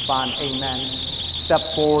respond, amen. Step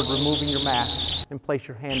forward, removing your mask, and place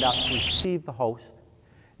your hand out to receive the host,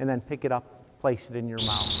 and then pick it up, place it in your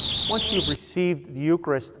mouth. Once you've received the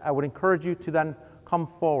Eucharist, I would encourage you to then come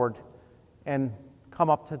forward and come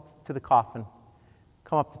up to the coffin,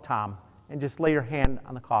 come up to Tom, and just lay your hand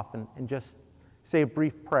on the coffin and just say a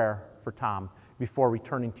brief prayer for Tom before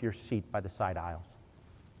returning to your seat by the side aisles.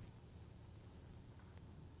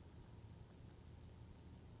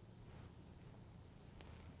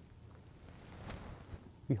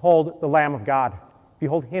 Behold the Lamb of God.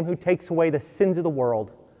 Behold him who takes away the sins of the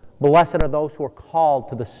world. Blessed are those who are called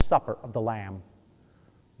to the supper of the Lamb.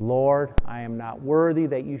 Lord, I am not worthy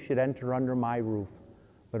that you should enter under my roof,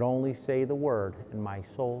 but only say the word, and my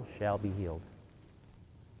soul shall be healed.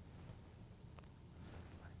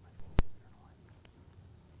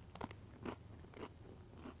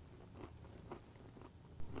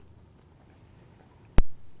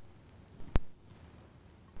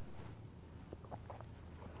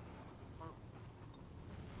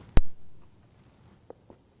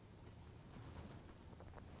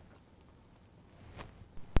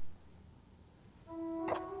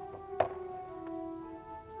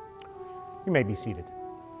 You may be seated.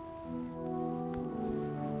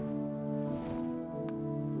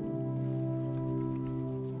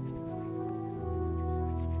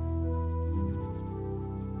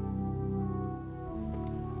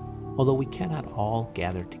 Although we cannot all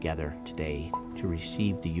gather together today to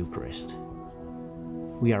receive the Eucharist,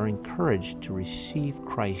 we are encouraged to receive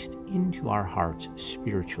Christ into our hearts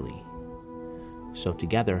spiritually. So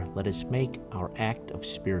together, let us make our act of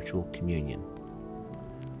spiritual communion.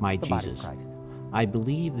 My Jesus, I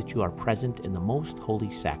believe that you are present in the most holy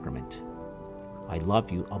sacrament. I love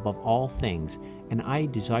you above all things, and I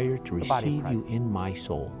desire to receive you in my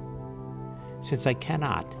soul. Since I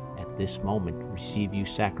cannot, at this moment, receive you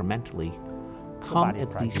sacramentally, come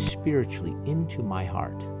at least spiritually into my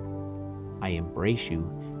heart. I embrace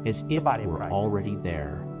you as if you were already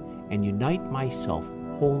there, and unite myself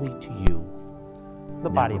wholly to you.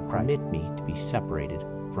 Never permit me to be separated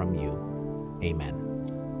from you. Amen.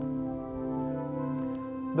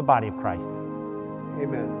 The body of Christ.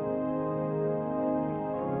 Amen.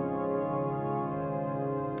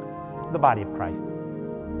 The body of Christ.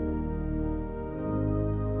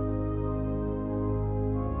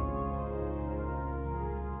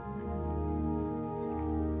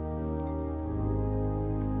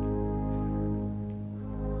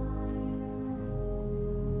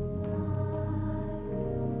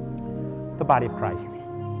 The body of Christ.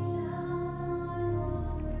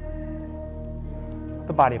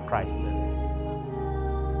 The body of Christ.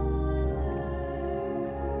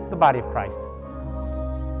 The body of Christ.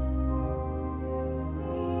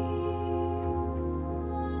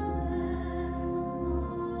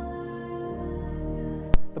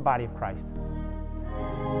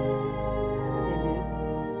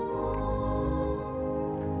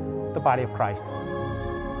 The body of Christ.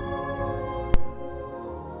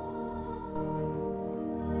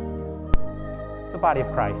 The body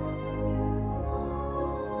of Christ.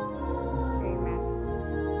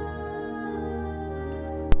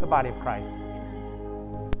 The body of Christ. The body of Christ.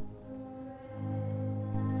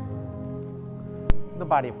 The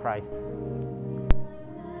body of Christ.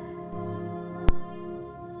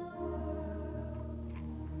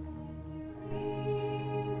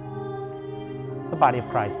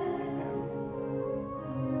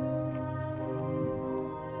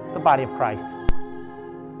 The body of Christ.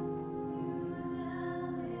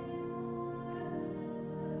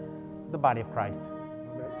 The body of Christ. The body of Christ.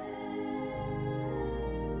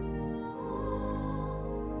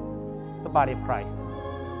 The body of Christ.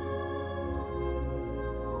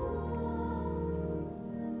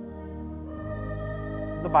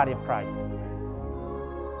 The body of Christ.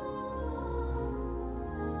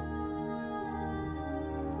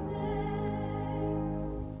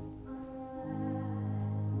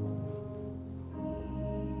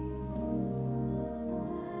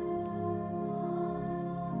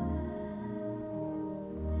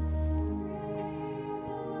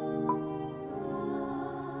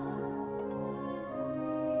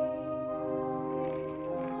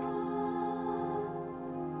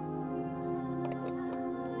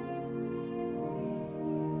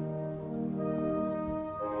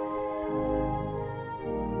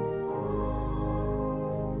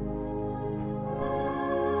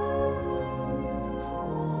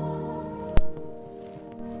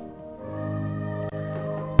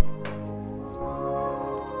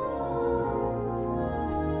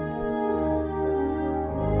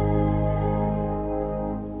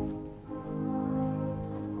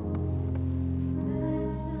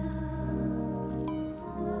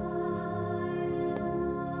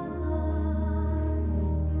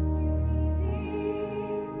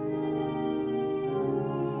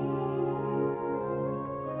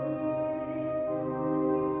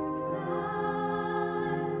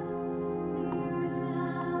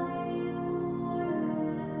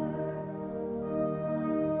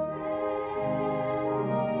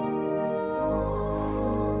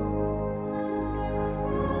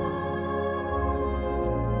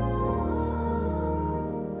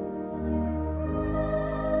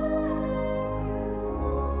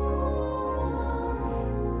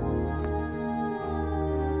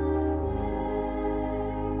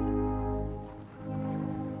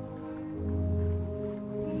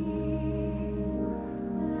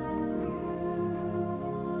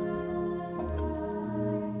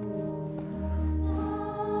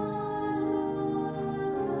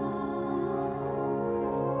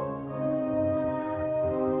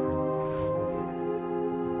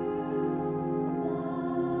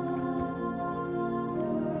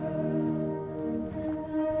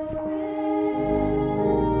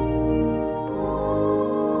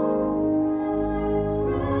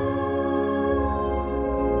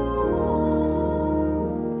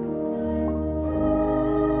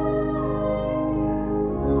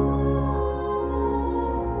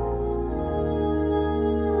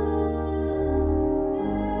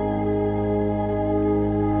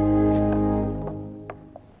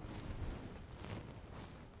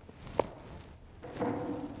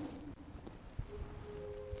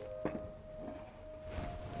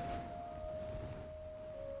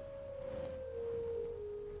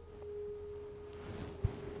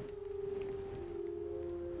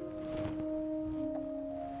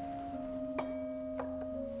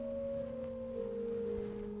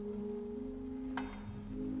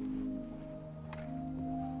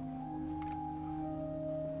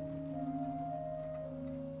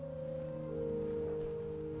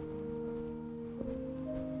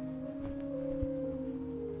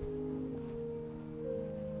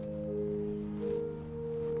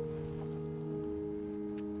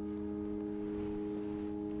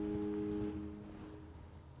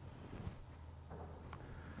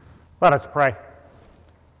 Let us pray.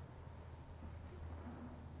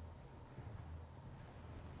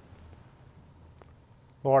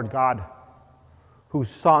 Lord God, whose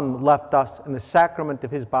Son left us in the sacrament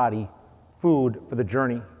of his body, food for the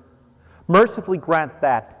journey, mercifully grant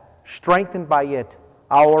that, strengthened by it,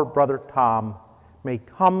 our brother Tom may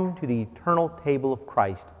come to the eternal table of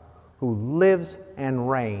Christ, who lives and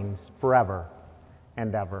reigns forever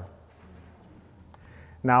and ever.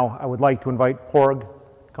 Now, I would like to invite Porg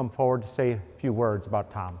to come forward to say a few words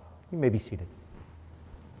about Tom. You may be seated.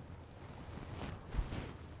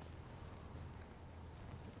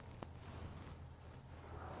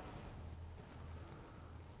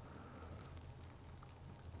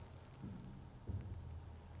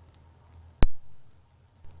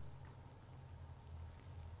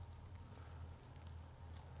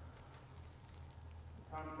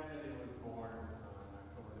 Tom Kennedy was born on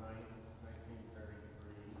October 9th,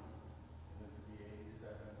 1933, and lived to be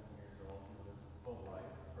 87 years old. He lived a full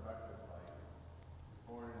life, productive life.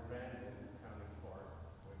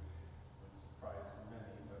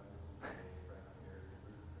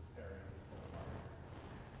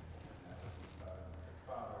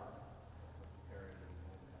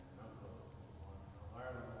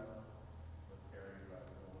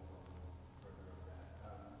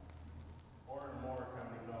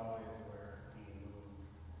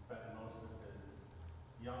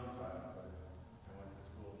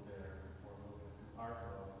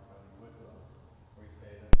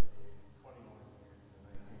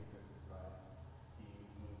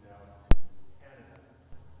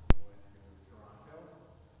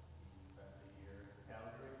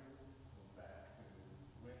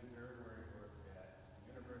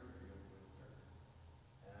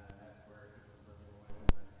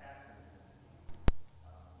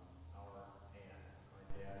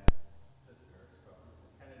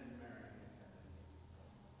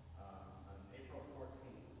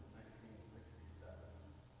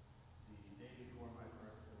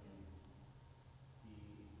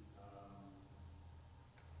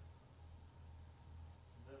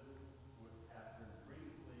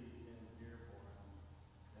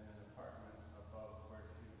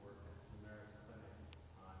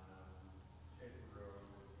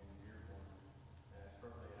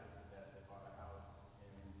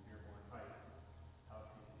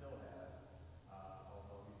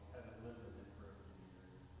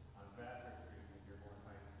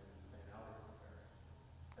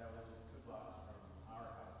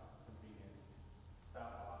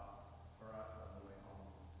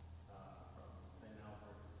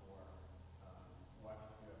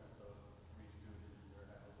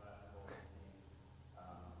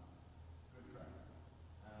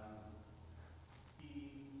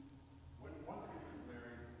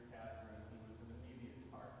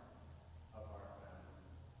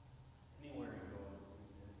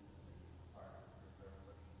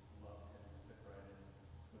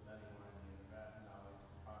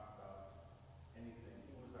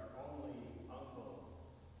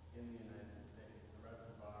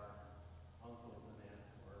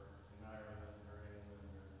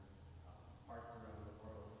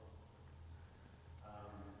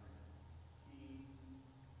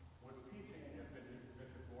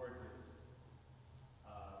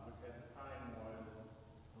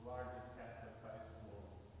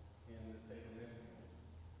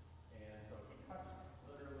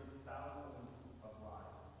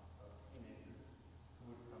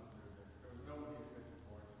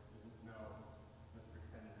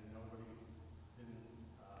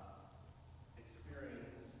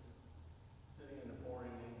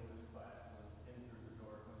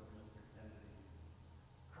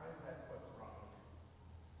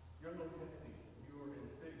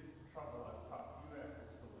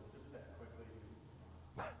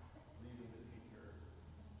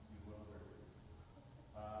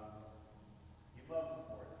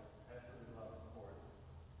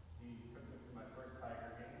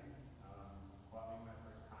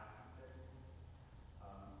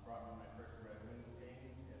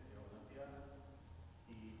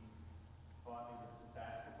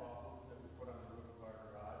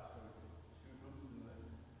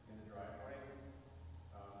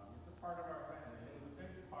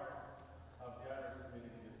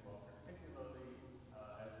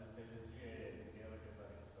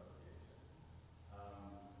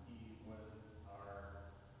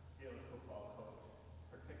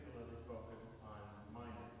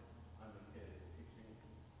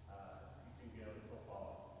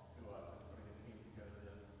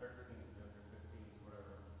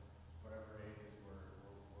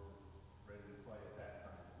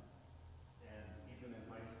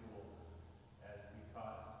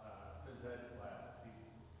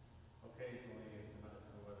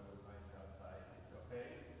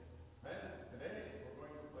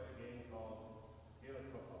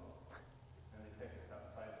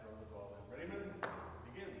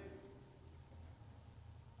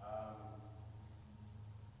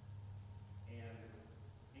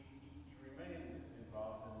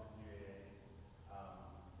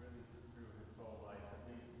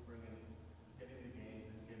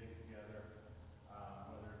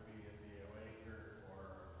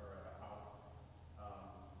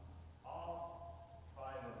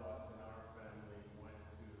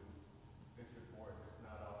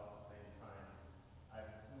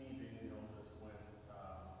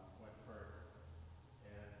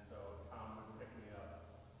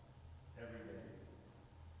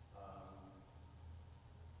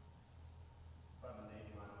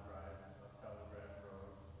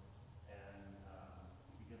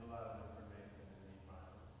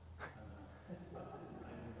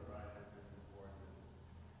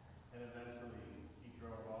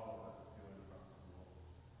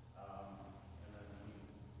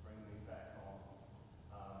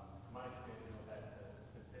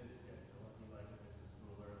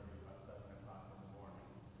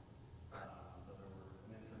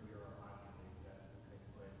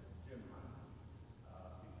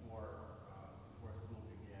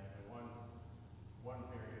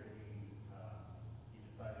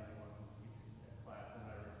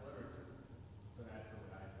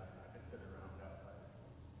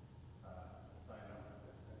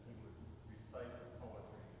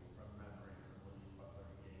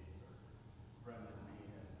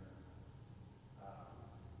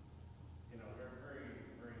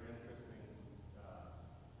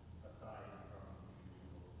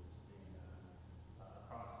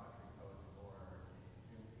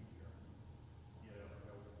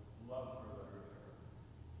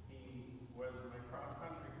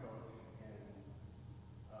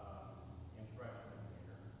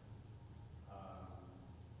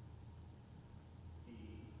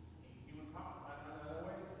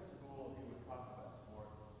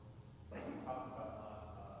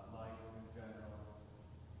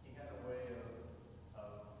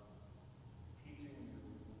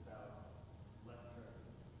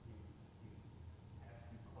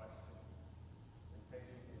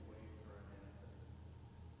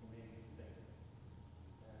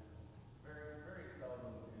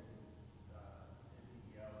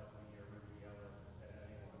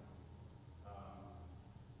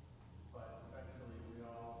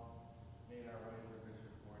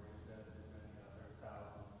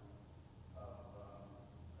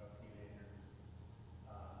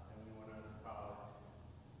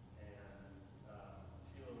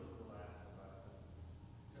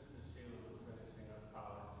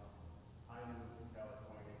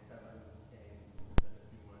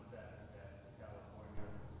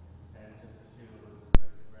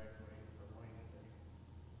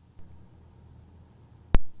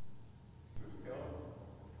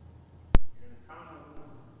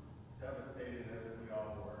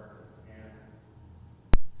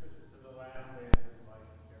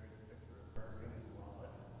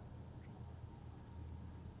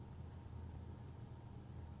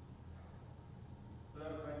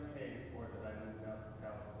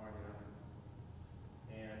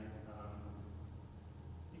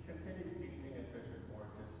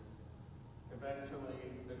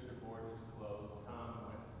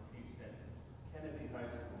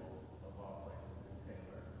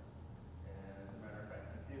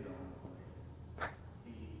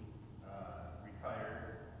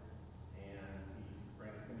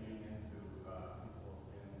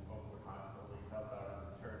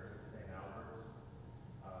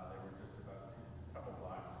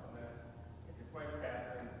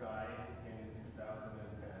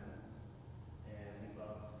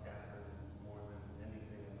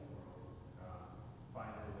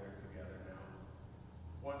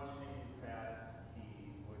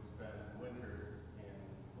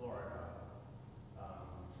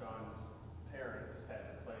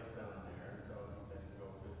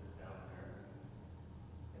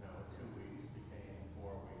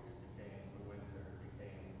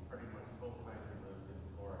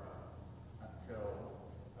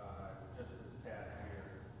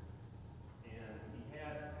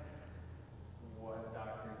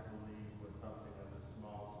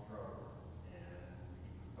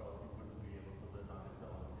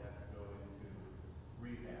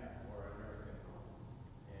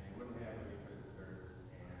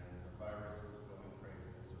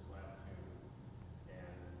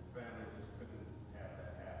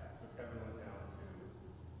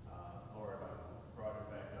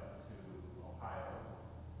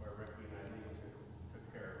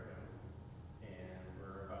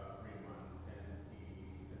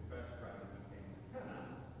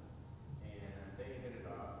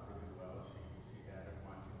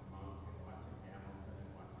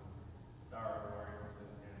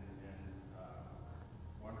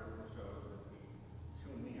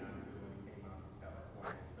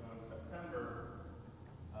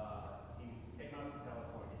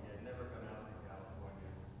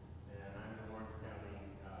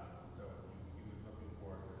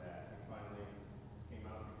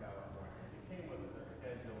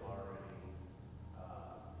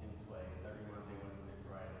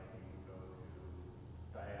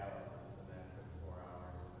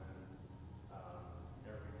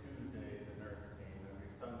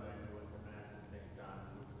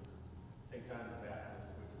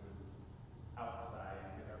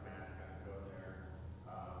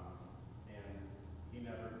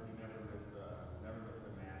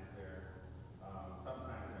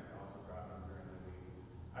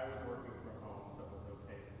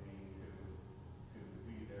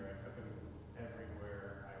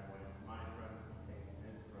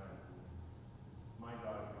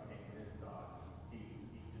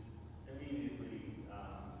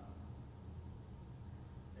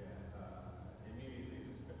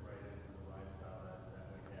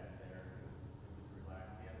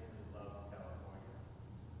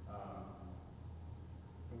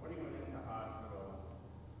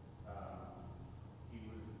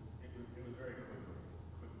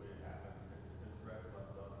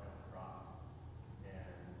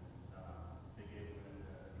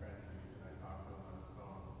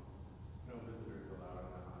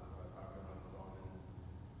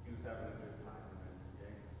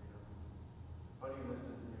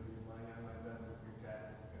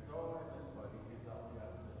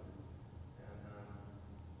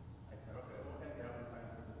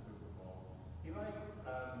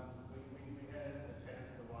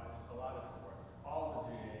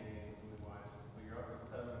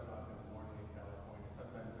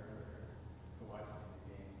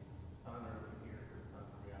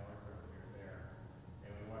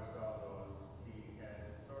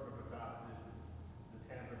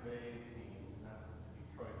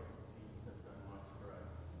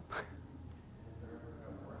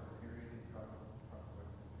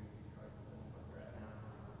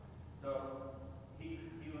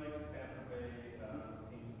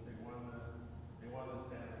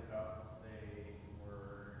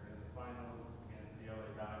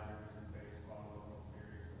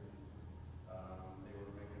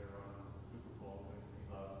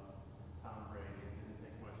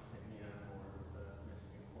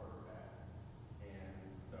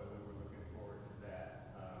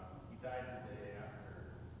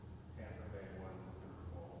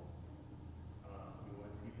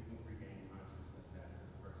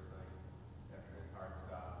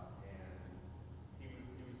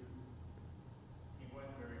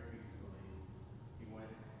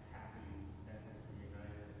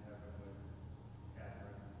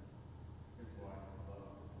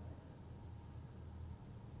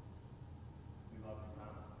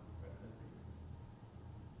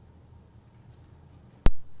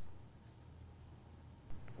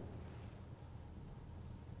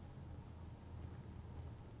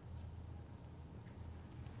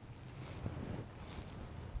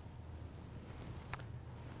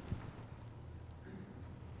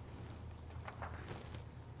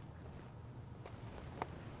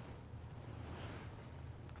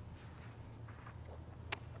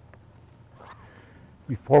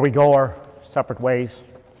 Before we go our separate ways,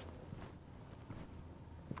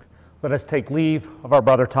 let us take leave of our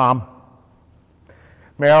brother Tom.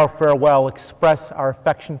 May our farewell express our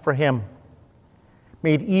affection for him.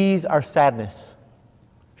 May it ease our sadness,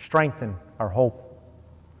 strengthen our hope.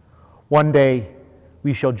 One day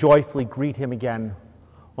we shall joyfully greet him again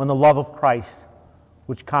when the love of Christ,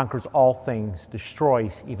 which conquers all things,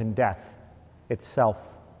 destroys even death itself.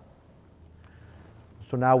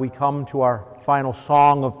 So now we come to our final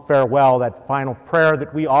song of farewell, that final prayer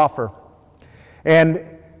that we offer. And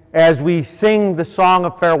as we sing the song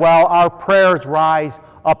of farewell, our prayers rise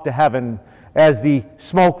up to heaven, as the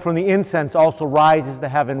smoke from the incense also rises to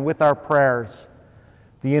heaven with our prayers,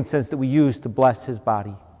 the incense that we use to bless his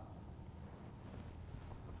body.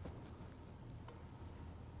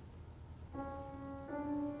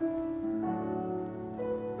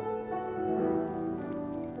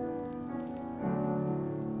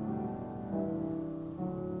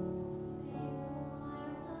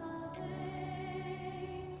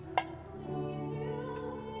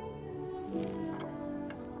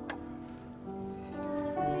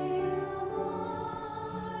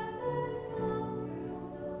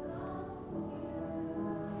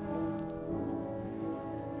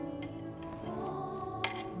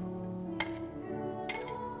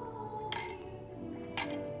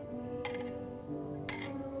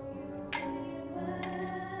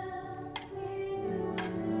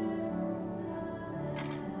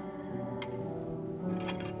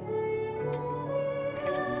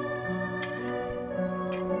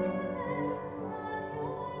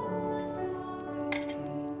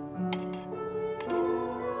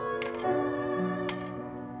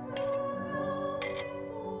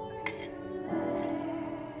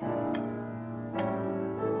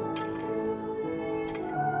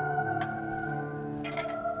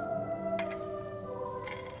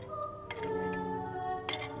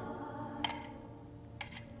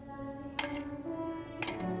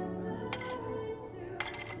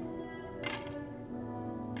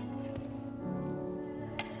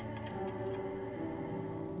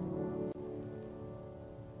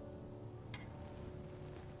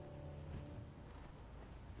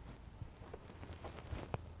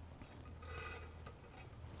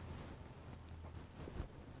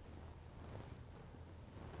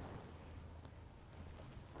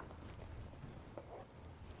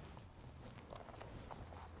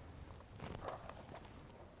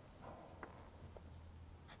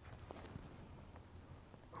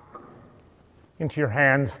 Into your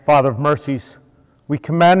hands, Father of mercies, we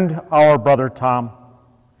commend our brother Tom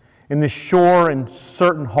in the sure and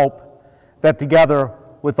certain hope that together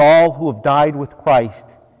with all who have died with Christ,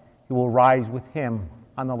 he will rise with him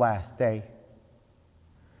on the last day.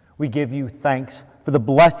 We give you thanks for the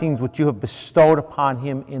blessings which you have bestowed upon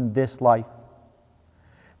him in this life.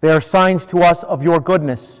 They are signs to us of your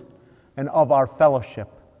goodness and of our fellowship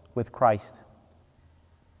with Christ.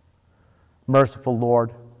 Merciful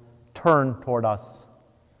Lord, turn toward us.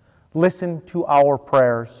 Listen to our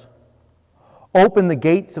prayers. Open the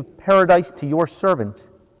gates of paradise to your servant,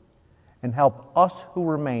 and help us who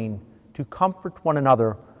remain to comfort one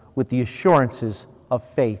another with the assurances of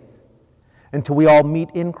faith, until we all meet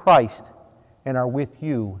in Christ and are with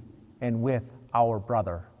you and with our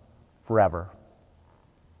brother forever.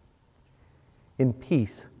 In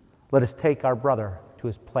peace, let us take our brother to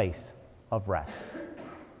his place of rest.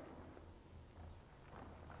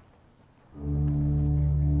 Thank you.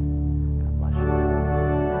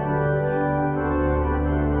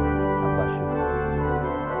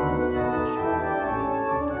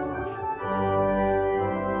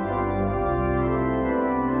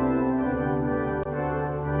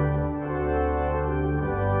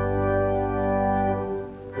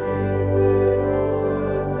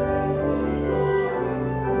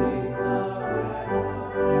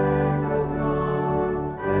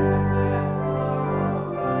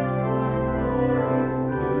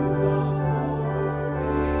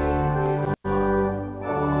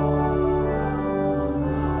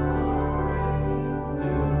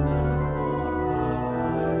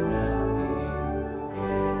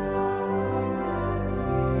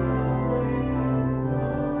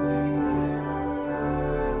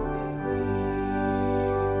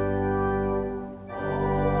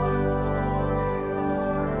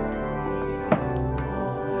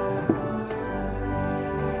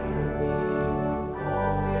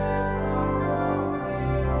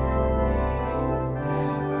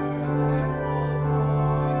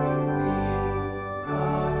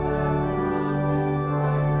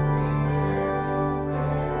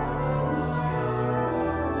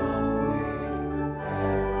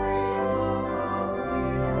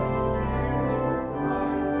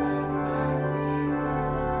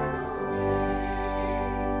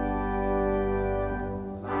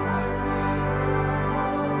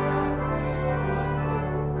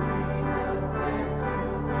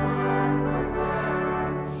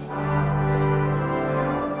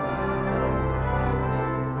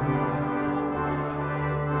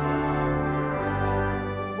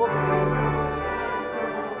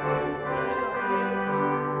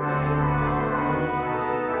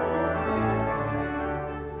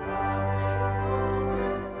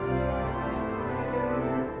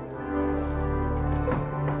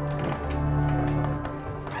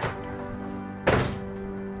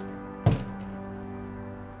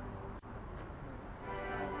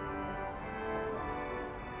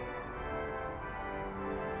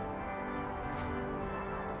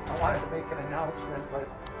 wanted to make an announcement, but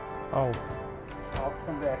Oh, I'll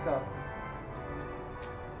come back up.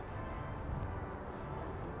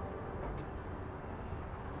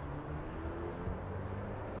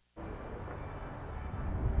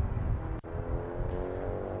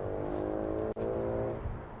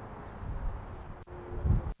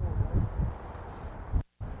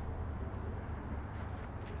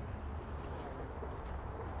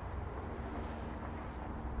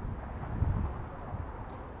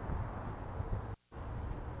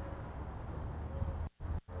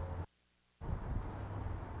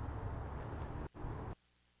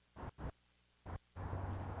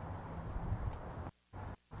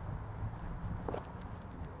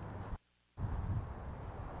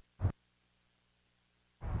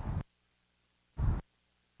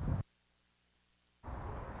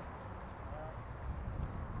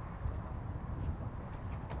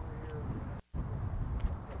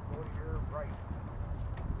 Go to your right.